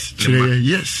kire.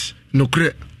 Yes. No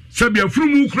kre. Sabia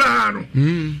frumu kra no.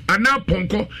 Ana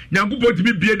ponko Nyankopon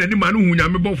timi bie na ni ma no hu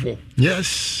nyame bofo.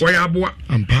 Yes. Oya aboa.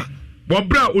 Ampa.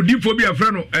 Bobra odifo bi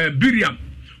afra no Biriam.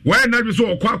 Why na bi so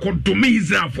okwa akodomi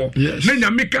Israel for. Na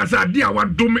nyame ka sa ade a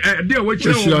wadom ade a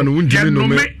wachira wo.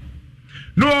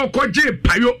 No koje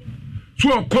payo. So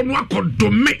okono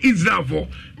akodomi Israel for.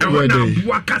 E wona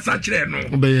aboa kasa kire no.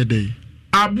 Obeye dey.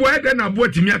 Aboa de na aboa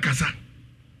timi akasa.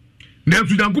 Na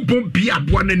nsu Nyankopon bi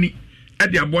aboa nani. E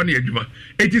de aboa na adwuma.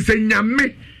 Eti se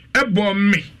nyame ebo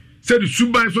me. Se de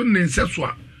suban so nense so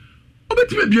a.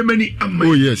 Obetime bia mani amai.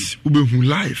 Oh yes, ubehu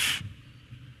life.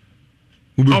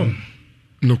 Ubehu.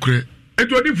 No kre. It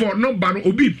was for number no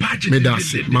obi patch. Me da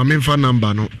se. Ma me fa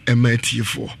number no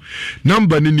MT4.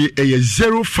 Number ni e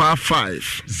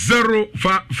 055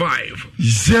 055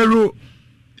 0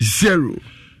 0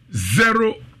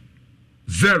 0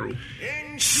 0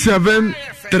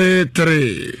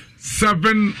 733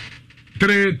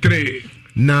 733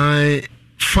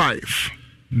 95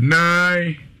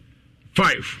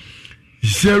 95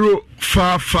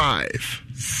 055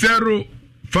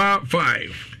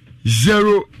 055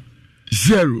 0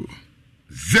 0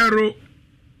 0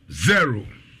 0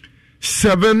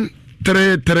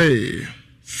 733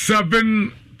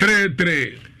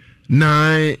 733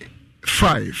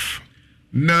 95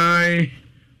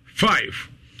 95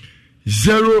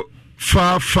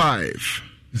 055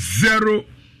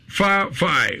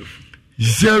 055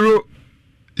 0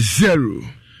 0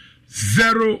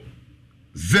 0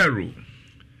 0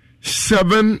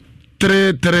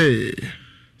 733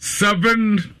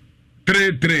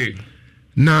 733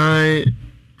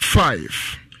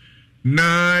 95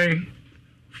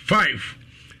 95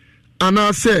 and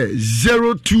I say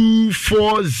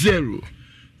 0240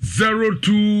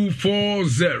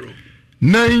 0240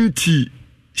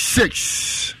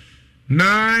 96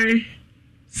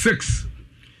 96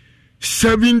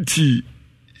 77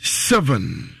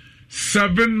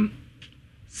 77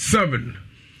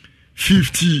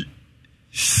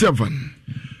 57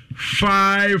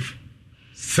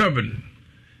 57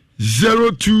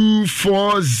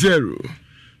 0240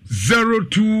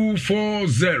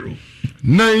 0240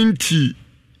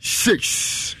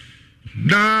 96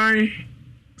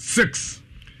 96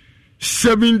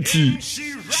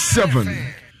 77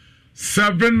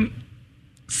 77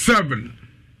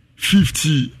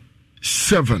 57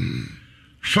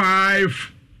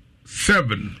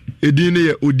 57 edine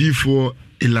ye odifo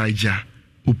Elijah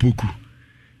Opoku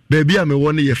baby a me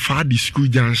won ye Fadi School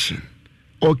Junction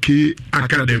okay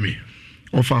academy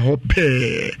of a hope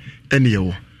ene ye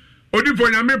wo odifo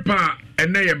nyame pa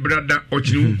ene ye brada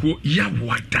ochiriwuko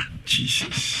yawada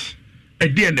Jesus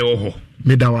ede ene wo ho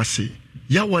medawase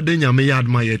yawada nyame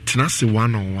yadma ye tenase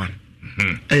one on one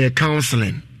e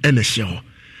counseling ene hye ho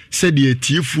said ye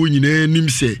tiefu nyina nim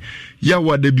se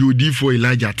yawada bi odifo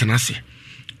Elijah tenase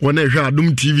wona hwe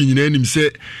adum TV nyina nim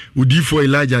se odifo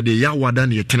Elijah de yawada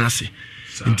ne ye tenase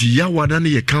nti yawada ne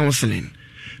ye counseling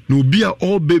no obi a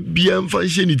obebia mfa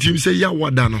hye ne tim se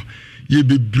yawada no ye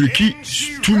be breki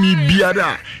tumi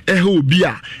biara ehe obi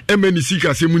a emani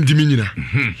sika se mundimi nyina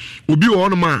obi wo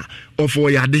no ma ofo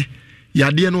yade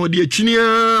no de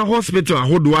achinia hospital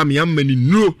ahodo am yamani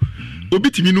no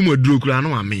obi timi no maduro kura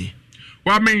no ame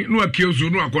wa men no akieso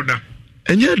no akoda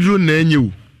enye duro na enye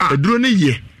o duro ne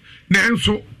ye na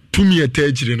enso tumi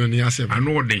etagire no ne asem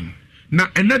ano odin na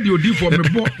ena de odi for me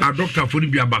bo a doctor for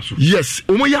bi abaso yes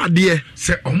omo ya de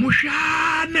se omo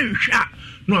hwa na hwa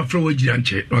no afra wagira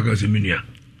nche no aga se menua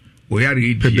o yare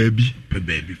edi pe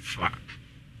baby fa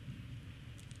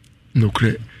no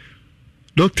kre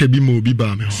doctor bi mo bi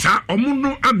ba me ho sa omo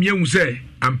no amia se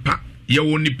ampa ye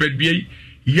wo nipadua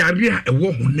yare a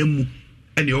ewo honamu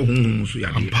ene ohun so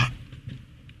yare ampa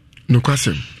no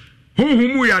kwasem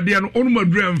honhom yade no onu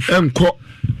madura enko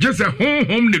just a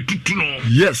honhom ne tutu no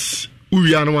yes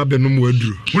uwia no abenum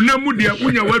waduru honamu de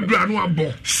unya waduru anu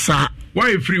abo sa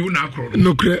why free una akro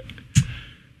no kre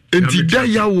enti da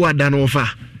ya wada no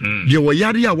fa de wo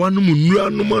yare a wanum nnura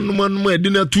anum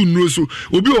edina tu nnuro so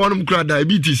obi wonum kra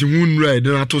diabetes hu nnura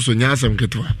edina to so nya asem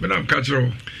ketwa me nam ka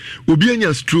kiro obi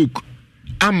anya stroke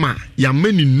ama ya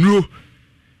mani nnuro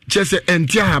chese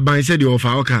entia haban se de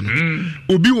ofa oka no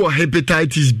obi wo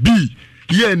hepatitis B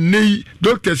ye nei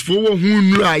doctors for wo hu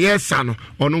nnura yesa no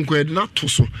ono nko edina to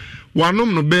so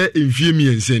wanom no be emfie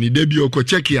miensani da bi okọ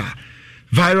check ya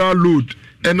viral load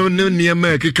eno ne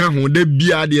niema ekeka ho da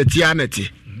bia de tia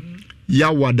nete ya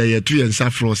wada yetu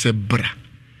yensa fro se bra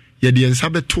ye de yensa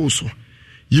beto so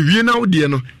ye wie na wode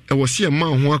no e wo se ma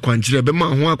ho akwankire be ma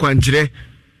ho akwankire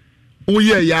o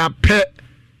ye ya pe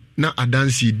na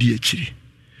adansi di akire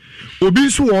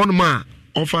obi so won ma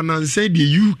ofananse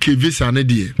de UK visa ne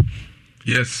de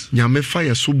yes nyame fa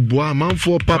ye so boa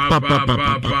manfo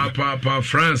papa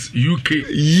France UK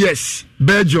yes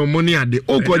Belgium money ade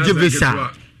o ko je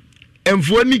visa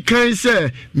emfo ni kan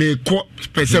se me ko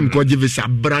pesem ko je visa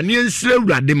brane ensre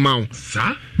urade mawo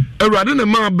sa urade na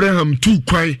ma Abraham tu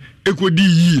kwan ekodi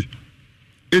yi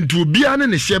entu obia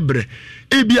ne hyebre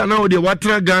ebia na wo de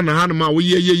watra Ghana ha no ma wo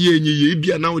ye enyi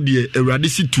ebia na wo de urade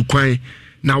si tu kwan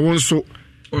na won so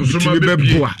onsuma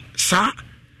beboa sa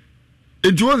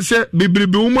enti won se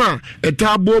bebrebe wo ma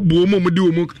eta bobo mo de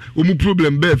wo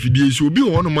problem ba afidie so obi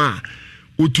wo no ma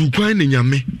otu kwan ne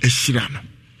nyame ehira no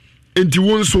enti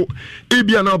won so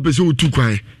ebia na opese otu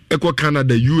kwan ekọ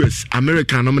Canada US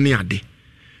America no ne ade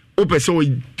opese o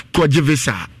koje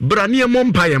visa brane mo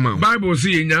mpaye ma Bible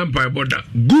say nya mpaye boda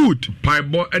good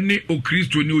paibo ene o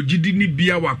Kristo ni ogidi ni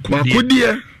bia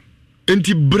wakodie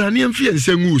enti brane mfie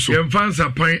nsangu so yemfansa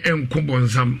pan enko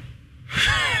bonsam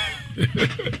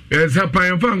esa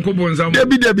pan fa enko bonsam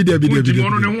debi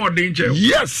mono ne ho de nche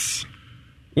yes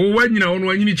o wanyina ono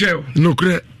wanyini che no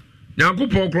kre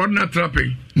Yankopon kro na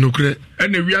trape no kre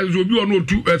ene wiazo obi ono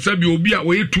otu esabi obi a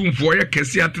we tumfo ye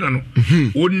kese atena no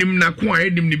onim na ko a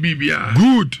edim ne bibia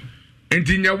good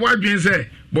enti nya wadwen se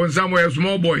bonsam we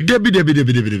small boy debi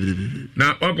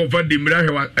na wakofa dimra he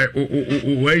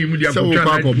wa yimu dia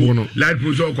botwa light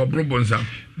puso ko bro bonsam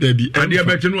debi ade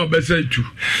abeche no obesa tu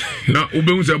na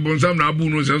obehu se bonsam na abu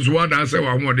no se so wada se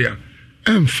wa ho de a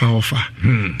emfa ofa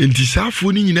enti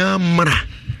safo ni nyina mra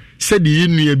se de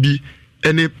yenua bi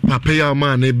ene papa ya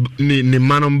ma ne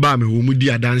manom ba me wo mu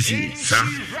di adansi sa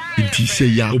enti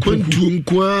se ya kwantu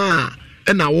nko a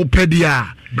ena wo pede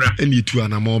a ene tu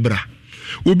anamo bra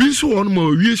obi so won ma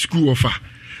wie school ofa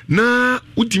na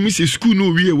utimi se school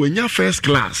no wie wanya first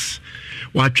class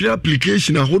wa twa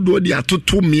application ahodo di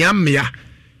atoto mea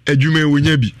adwuma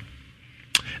wonya bi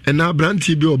ena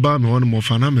branti bi oba me won mo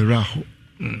fa na me raho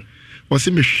wose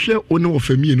me hwe one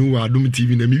ofamie no wa Adom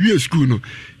TV na me wie school no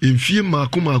emfie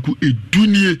maako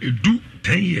edunie edu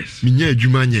 10 years minya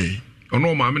adwuma nye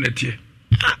ono ma me na tie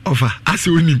ofa ase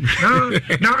onim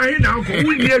na ayi na ko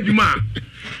wuni adwuma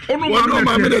ono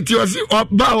ma me na tie wase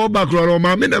oba kro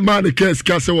ma me na ma de case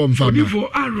kase wo mfa odi for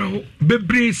araho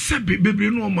bebre sabe bebre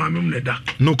no ma me na da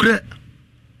no kre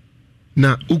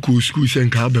na uko school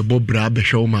senka bebo bra be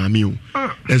hwe o ma me o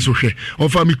enso hwe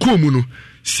ofa mi komu no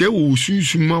se wo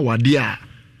sunsuma wade a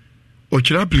o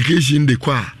kira application de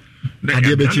kwa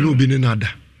ade be ti no bi ne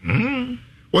nada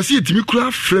o si etimi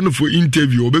kura friend for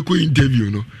interview obeko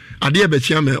interview no ade be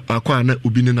chi am akwa na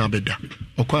obi ne na beda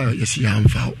okwa yesi ya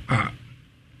mfa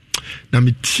na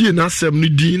me tie na asem no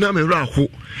din na me raho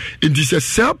enti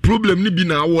se problem ni bi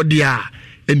na awode a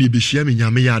ene be hia me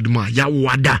nyame ya adom a ya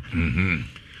wada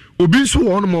obi so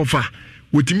won mo fa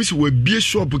wotimi se wabie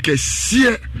shop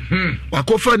kese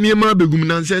wakofa niema begum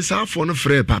na nse safo no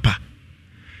frɛ papa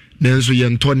nanso ye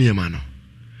nto niema no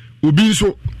obi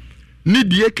nso ni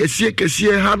die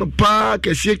kese ha no pa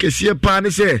kese pa ne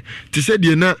se te se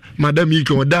die na madam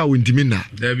ike oda wontimi na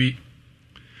dabi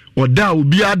oda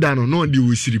obi ada no de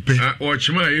wosiri pe o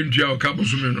chima yentua o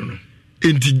kaboso me no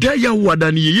enti da ya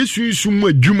wada ne yesu nsum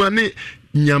adwuma ne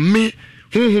nyame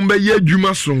honhom be ye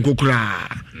adwuma sonko kra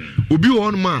obi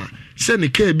won ma se ne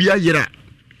ka bia yera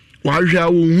wa hwa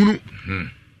wo hunu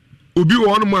obi wɔ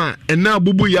hɔ a ɛna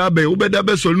abubu yɛ abɛ wobɛda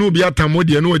bɛsɔre ne obi atamo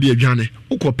deɛ ne wɔde adwane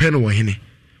wokɔpɛ no wɔ hene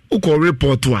wokɔ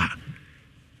report a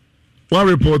wa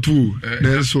report wo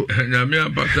nanso nyame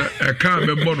ampata ɛka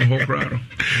mɛbɔ no hɔ koraa no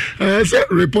sɛ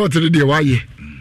report no deɛ wayɛ